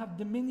will, we have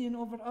dominion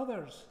over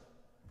others.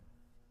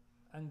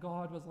 And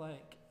God was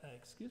like,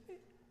 excuse me?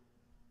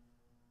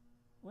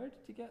 Where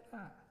did you get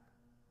that?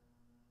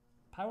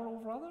 Power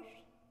over others?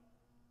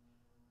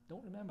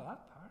 Don't remember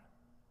that part.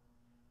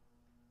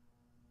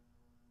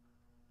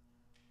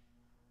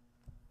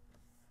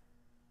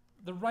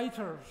 The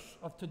writers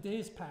of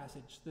today's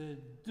passage, the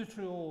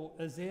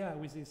Deutero-Isaiah,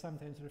 we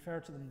sometimes refer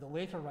to them, the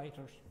later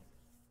writers,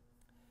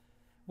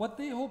 what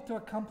they hoped to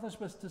accomplish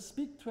was to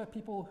speak to a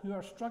people who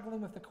are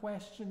struggling with the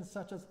questions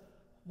such as,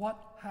 what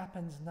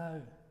happens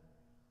now?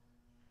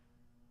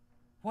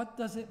 What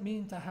does it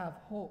mean to have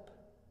hope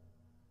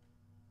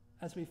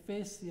as we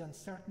face the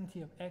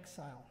uncertainty of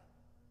exile?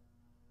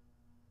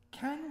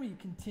 Can we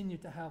continue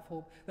to have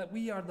hope that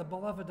we are the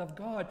beloved of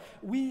God?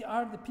 We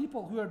are the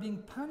people who are being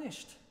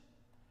punished.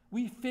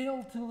 We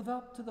fail to live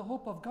up to the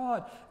hope of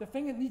God. The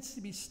thing that needs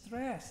to be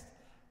stressed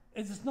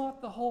is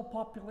not the whole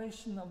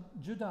population of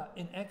Judah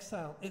in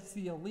exile, it's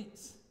the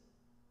elites.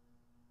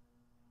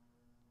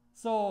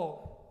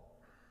 So,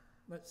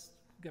 let's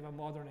give a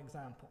modern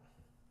example.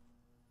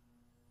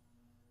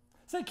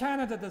 Say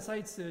Canada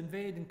decides to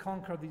invade and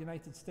conquer the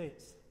United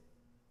States.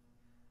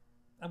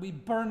 And we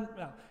burn,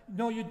 well,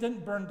 no, you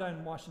didn't burn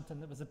down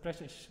Washington, it was the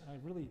British.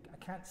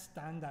 I can't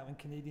stand that when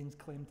Canadians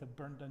claim to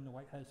burn down the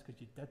White House, because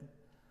you didn't.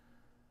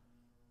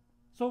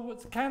 So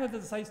Canada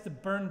decides to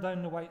burn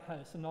down the White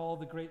House and all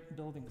the great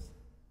buildings.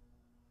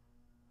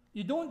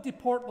 You don't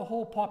deport the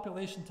whole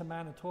population to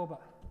Manitoba.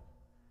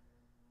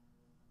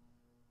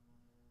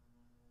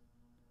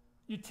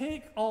 You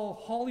take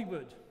all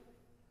Hollywood,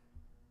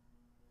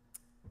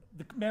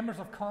 the members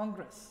of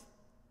Congress,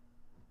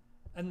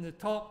 and the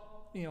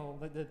top,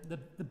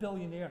 the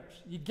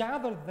billionaires. You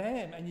gather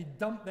them and you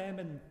dump them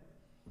in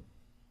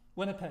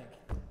Winnipeg.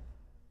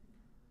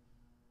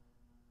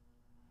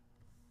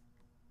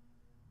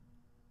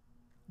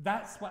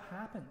 That's what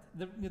happened.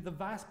 The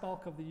vast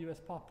bulk of the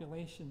US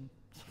population,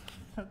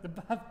 the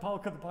vast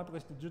bulk of the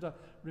population of Judah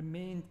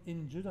remained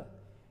in Judah.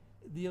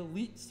 The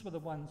elites were the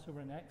ones who were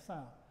in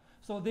exile.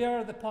 So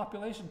they're the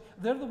population.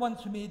 They're the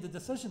ones who made the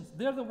decisions.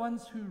 They're the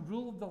ones who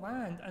ruled the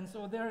land. And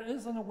so there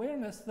is an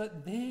awareness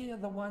that they are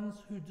the ones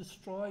who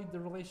destroyed the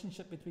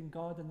relationship between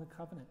God and the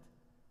covenant.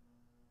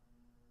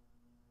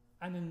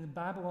 And in the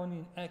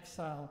Babylonian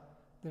exile,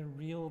 they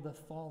real the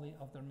folly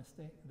of their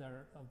mistake,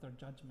 of their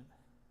judgment.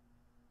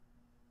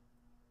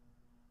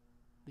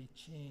 They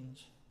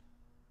change.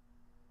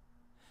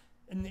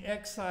 In the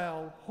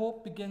exile,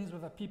 hope begins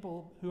with a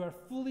people who are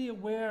fully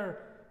aware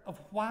of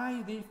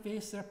why they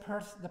face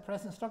the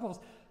present struggles.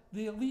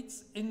 The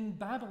elites in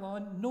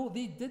Babylon, no,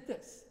 they did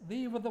this.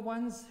 They were the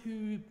ones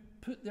who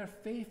put their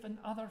faith in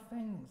other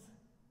things.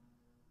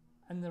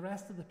 And the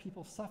rest of the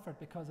people suffered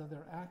because of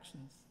their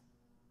actions.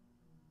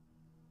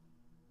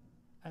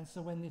 And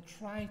so when they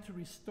try to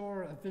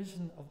restore a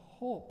vision of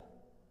hope,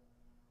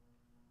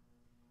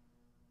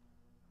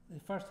 they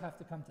first have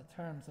to come to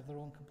terms of their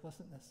own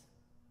complicitness.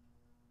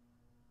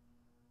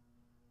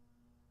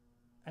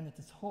 And it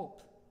is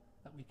hope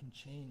that we can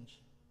change.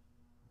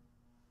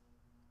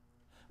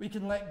 We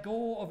can let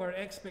go of our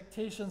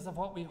expectations of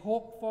what we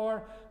hope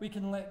for. We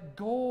can let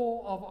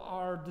go of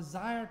our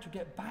desire to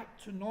get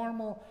back to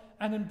normal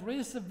and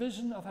embrace a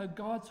vision of how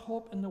God's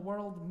hope in the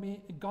world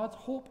God's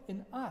hope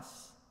in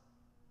us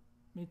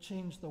may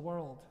change the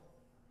world.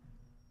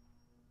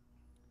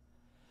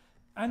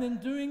 And in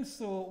doing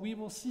so, we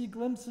will see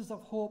glimpses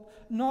of hope,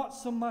 not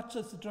so much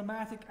as the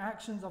dramatic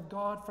actions of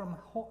God from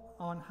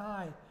on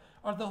high,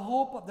 or the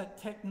hope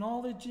that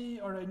technology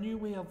or a new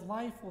way of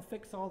life will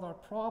fix all our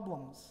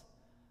problems.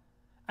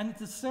 And it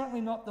is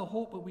certainly not the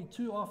hope that we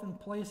too often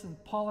place in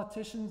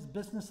politicians,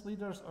 business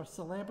leaders, or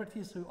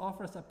celebrities who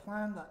offer us a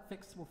plan that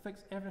will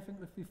fix everything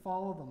if we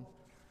follow them.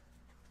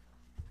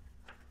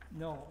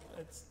 No,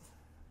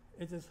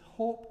 it is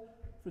hope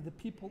for the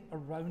people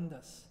around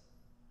us,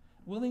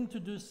 willing to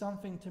do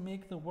something to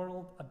make the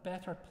world a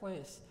better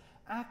place,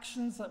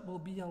 actions that will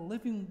be a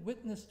living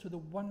witness to the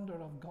wonder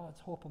of God's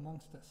hope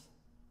amongst us.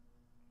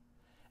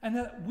 And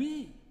that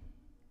we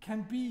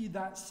can be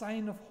that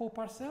sign of hope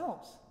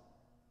ourselves.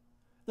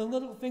 The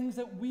little things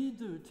that we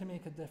do to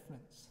make a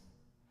difference,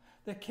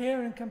 the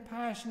care and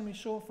compassion we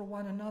show for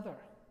one another,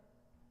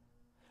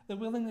 the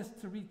willingness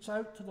to reach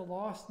out to the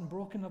lost and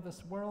broken of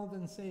this world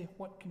and say,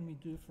 what can we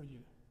do for you?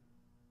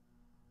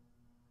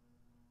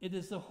 It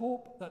is the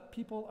hope that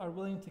people are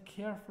willing to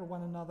care for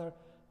one another,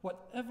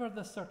 whatever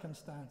the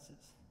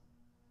circumstances.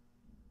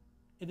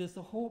 It is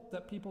the hope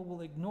that people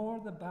will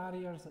ignore the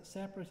barriers that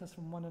separate us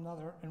from one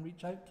another and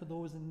reach out to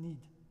those in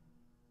need.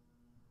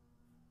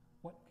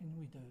 What can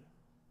we do?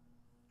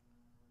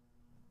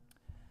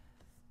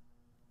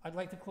 I'd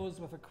like to close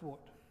with a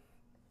quote.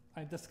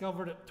 I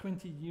discovered it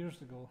 20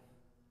 years ago.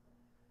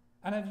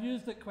 And I've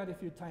used it quite a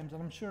few times,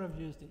 and I'm sure I've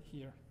used it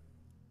here.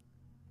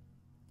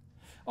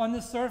 On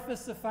the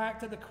surface, the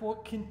fact that the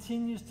quote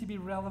continues to be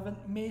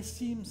relevant may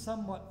seem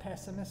somewhat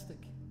pessimistic.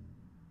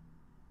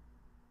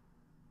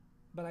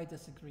 But I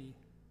disagree.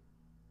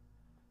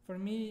 For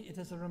me, it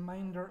is a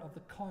reminder of the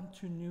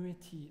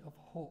continuity of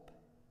hope.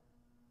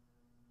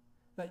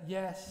 That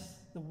yes,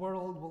 the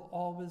world will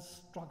always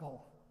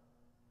struggle,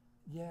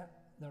 yet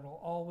there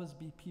will always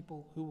be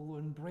people who will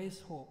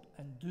embrace hope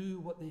and do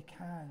what they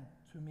can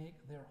to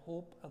make their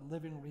hope a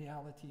living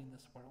reality in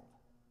this world.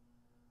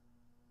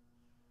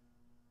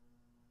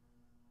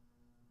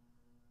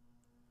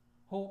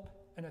 Hope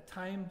in a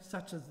time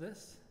such as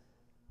this.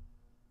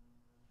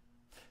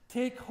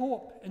 Take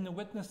hope in the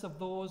witness of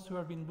those who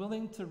have been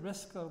willing to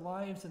risk their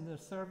lives in the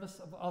service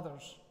of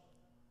others.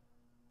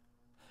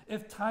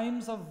 If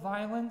times of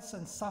violence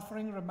and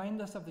suffering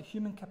remind us of the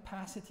human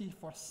capacity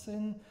for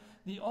sin,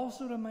 they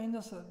also remind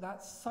us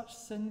that such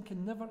sin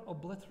can never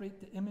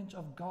obliterate the image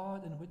of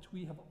God in which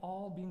we have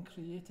all been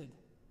created.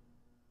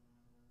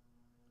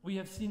 We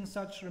have seen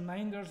such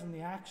reminders in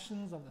the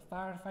actions of the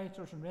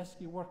firefighters and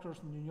rescue workers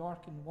in New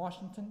York and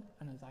Washington,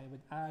 and as I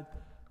would add,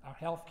 our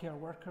healthcare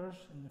workers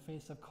in the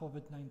face of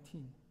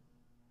COVID-19.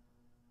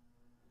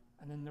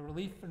 And in the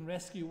relief and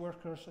rescue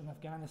workers in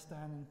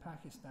Afghanistan and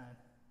Pakistan.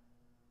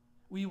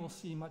 We will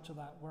see much of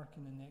that work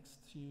in the next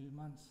few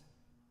months.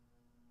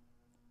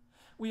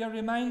 We are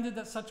reminded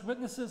that such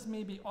witnesses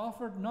may be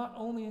offered not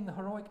only in the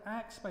heroic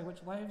acts by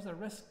which lives are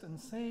risked and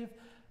saved,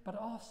 but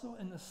also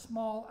in the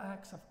small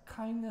acts of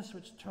kindness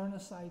which turn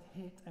aside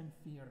hate and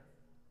fear.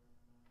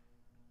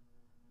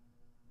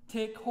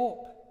 Take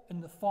hope in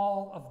the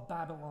fall of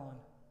Babylon.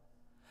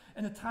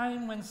 In a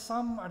time when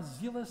some are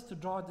zealous to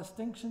draw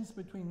distinctions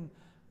between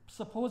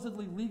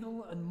supposedly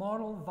legal and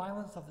moral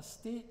violence of the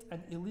state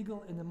and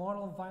illegal and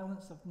immoral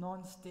violence of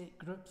non-state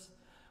groups,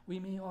 we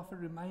may offer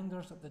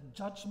reminders that the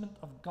judgment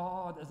of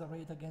God is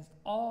arrayed against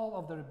all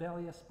of the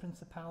rebellious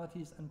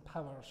principalities and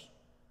powers.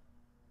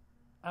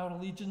 Our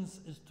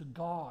allegiance is to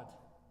God,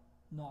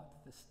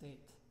 not the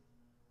state.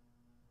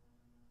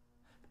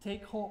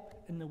 Take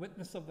hope in the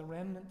witness of the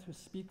remnant who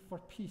speak for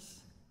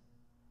peace,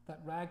 that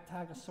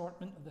ragtag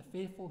assortment of the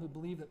faithful who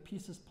believe that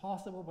peace is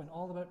possible when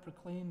all about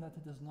proclaim that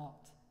it is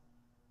not.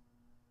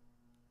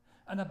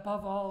 And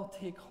above all,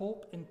 take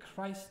hope in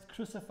Christ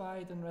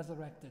crucified and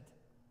resurrected.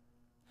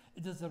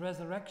 It is the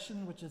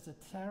resurrection which is the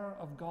terror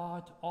of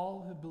God to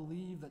all who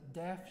believe that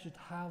death should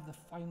have the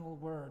final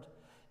word.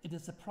 It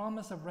is the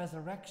promise of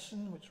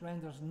resurrection which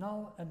renders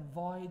null and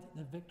void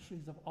the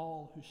victories of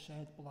all who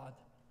shed blood.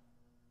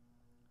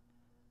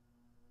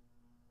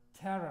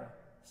 Terror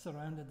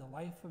surrounded the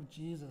life of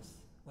Jesus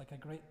like a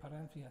great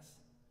Parentheus.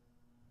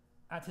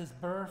 At his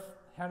birth,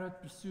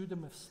 Herod pursued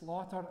him with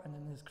slaughter, and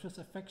in his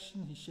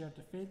crucifixion he shared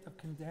the fate of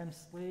condemned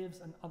slaves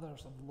and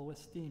others of low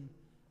esteem.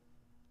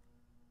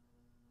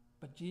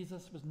 But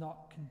Jesus was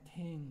not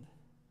contained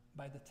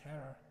by the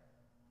terror.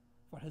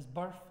 For his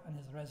birth and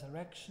his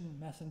resurrection,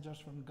 messengers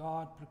from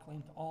God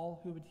proclaimed to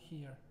all who would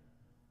hear,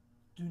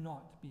 "Do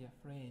not be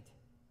afraid."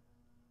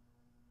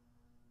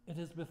 It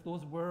is with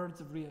those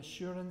words of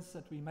reassurance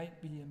that we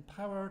might be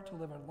empowered to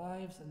live our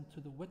lives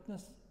into the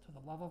witness to the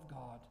love of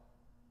God.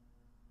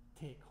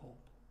 Take hope.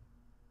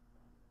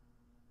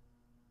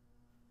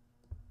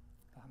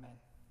 Amen.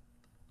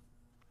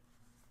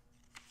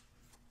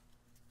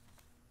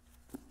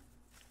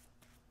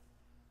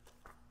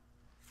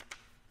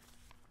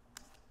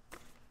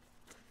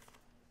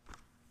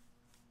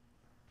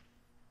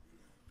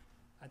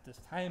 At this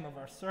time of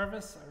our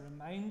service, a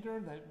reminder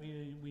that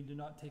we do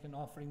not take an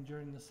offering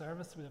during the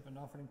service. We have an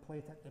offering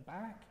plate at the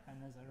back,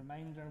 and as a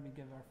reminder, we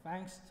give our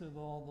thanks to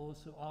all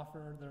those who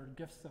offer their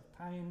gifts of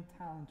time,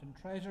 talent, and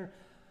treasure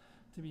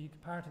to be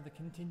part of the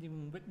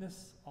continuing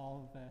witness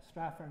of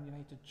Strathearn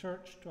United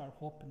Church to our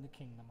hope in the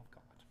kingdom of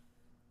God.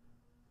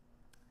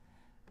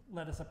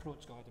 Let us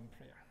approach God in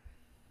prayer.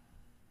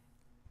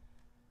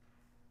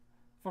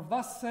 For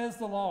thus says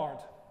the Lord,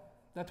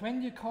 that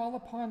when you call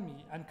upon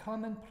me and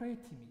come and pray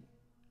to me,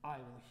 I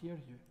will hear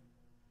you.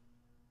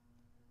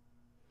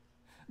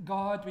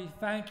 God, we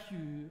thank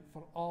you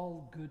for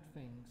all good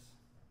things,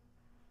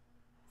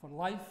 for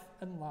life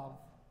and love,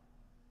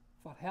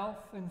 for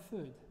health and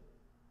food,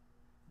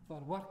 for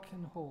work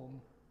and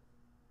home,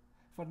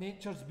 for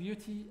nature's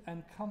beauty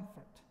and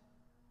comfort,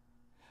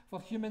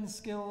 for human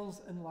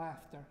skills and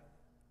laughter,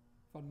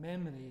 for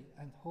memory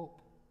and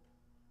hope,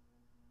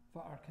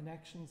 for our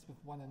connections with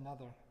one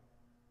another.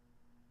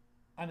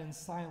 And in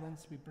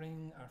silence we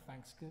bring our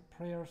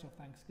prayers of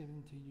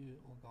thanksgiving to you,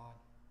 O God.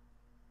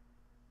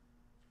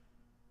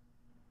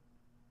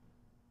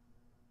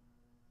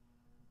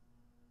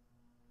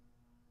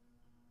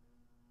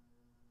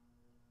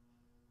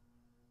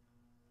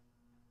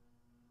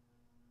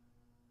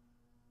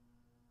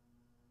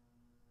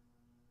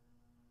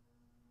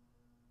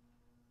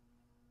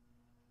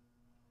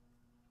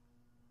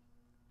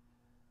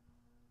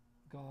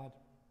 God,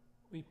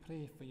 we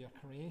pray for your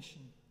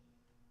creation,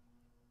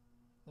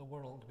 the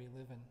world we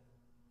live in.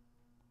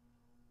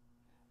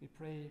 We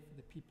pray for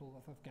the people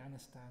of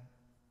Afghanistan,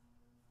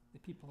 the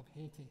people of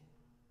Haiti,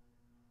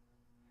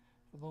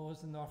 for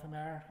those in North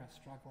America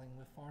struggling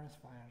with forest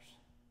fires,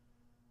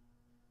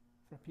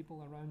 for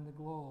people around the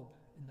globe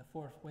in the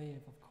fourth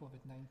wave of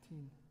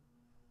COVID-19,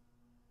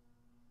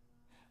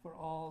 for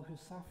all who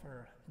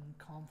suffer in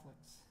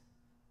conflicts,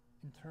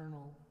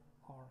 internal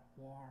or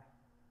war.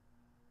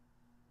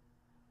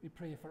 We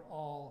pray for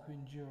all who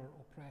endure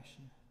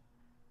oppression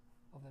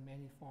of the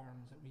many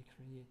forms that we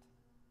create.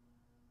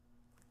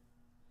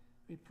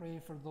 We pray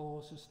for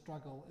those who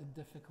struggle in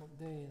difficult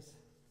days,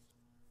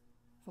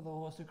 for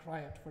those who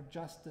cry out for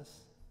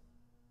justice,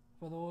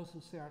 for those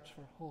who search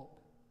for hope,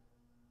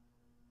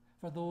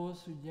 for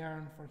those who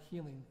yearn for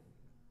healing,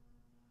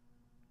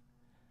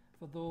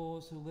 for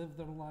those who live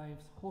their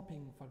lives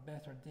hoping for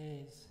better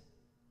days.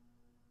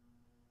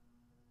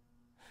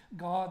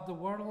 God, the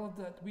world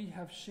that we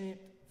have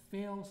shaped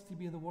fails to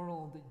be the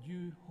world that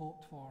you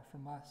hoped for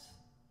from us.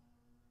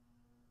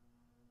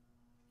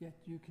 Yet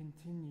you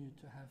continue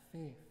to have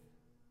faith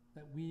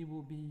that we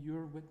will be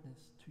your witness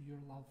to your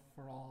love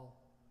for all.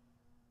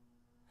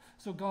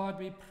 So God,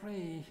 we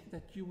pray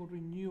that you will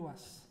renew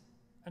us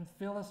and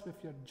fill us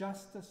with your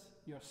justice,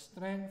 your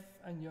strength,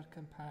 and your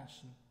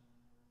compassion.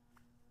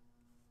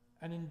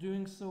 And in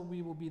doing so,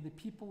 we will be the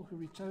people who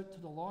reach out to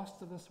the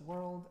lost of this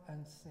world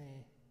and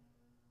say,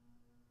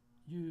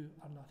 you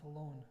are not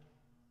alone.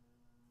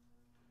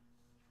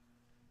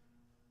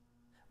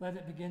 Let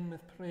it begin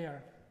with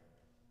prayer.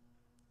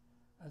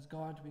 As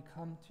God, we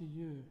come to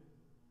you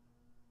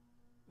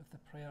with the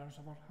prayers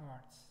of our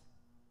hearts.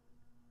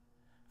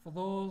 For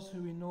those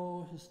who we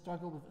know who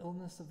struggle with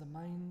illness of the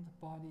mind,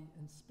 body,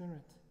 and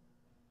spirit.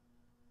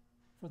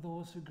 For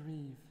those who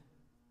grieve.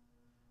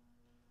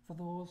 For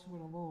those who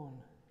are alone.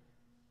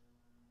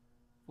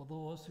 For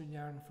those who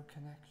yearn for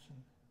connection.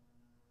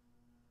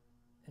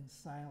 In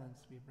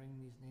silence, we bring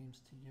these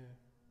names to you.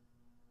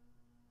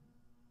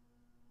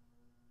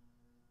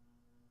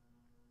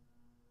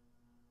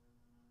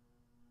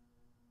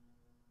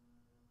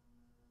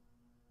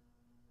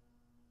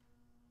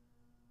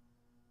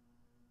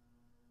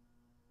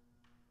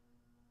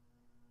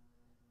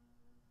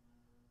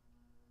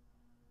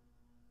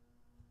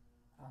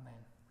 Amen.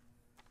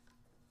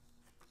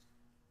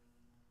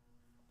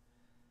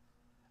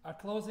 Our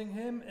closing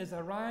hymn is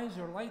Arise,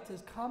 Your Light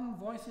Is Come,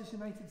 Voices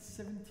United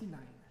 79.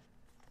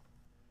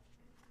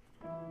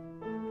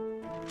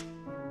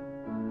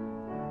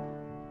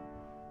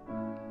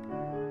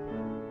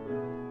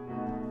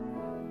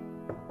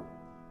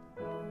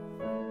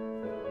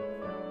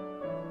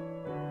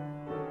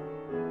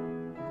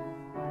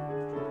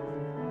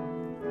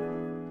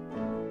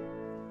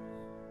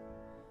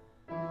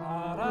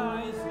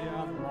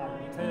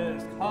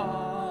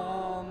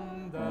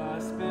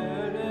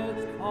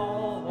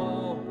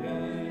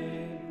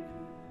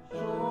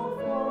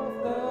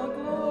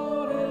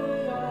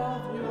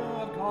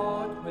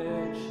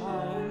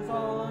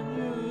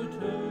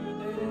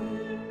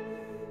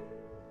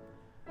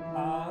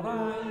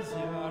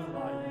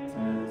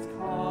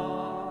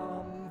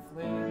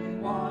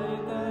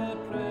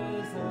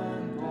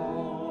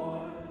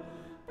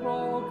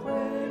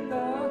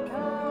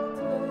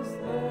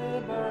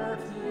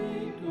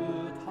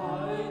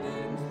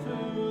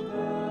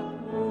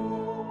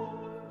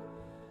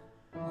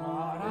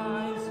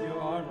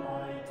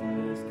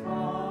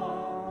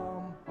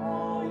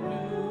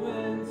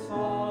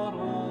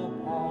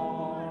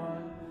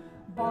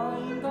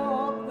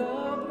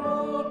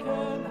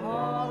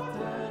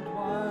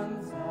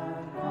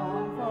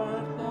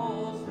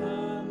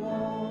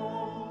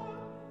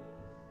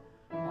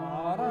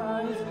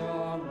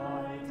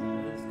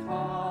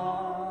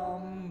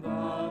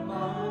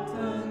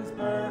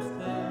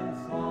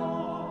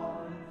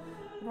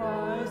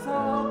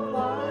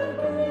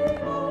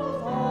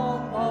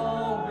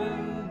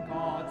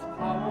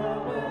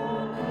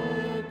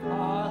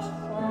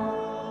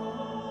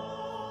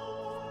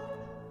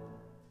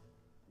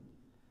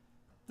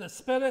 The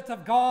Spirit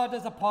of God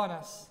is upon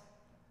us,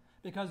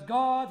 because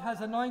God has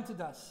anointed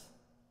us.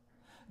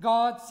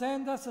 God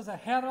send us as a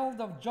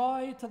herald of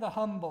joy to the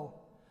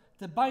humble,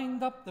 to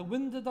bind up the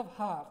wounded of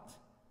heart,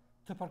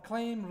 to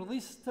proclaim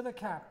release to the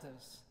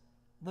captives,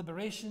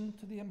 liberation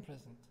to the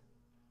imprisoned.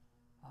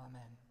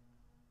 Amen.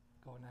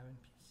 Go now in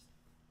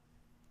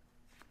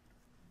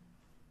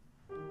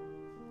peace.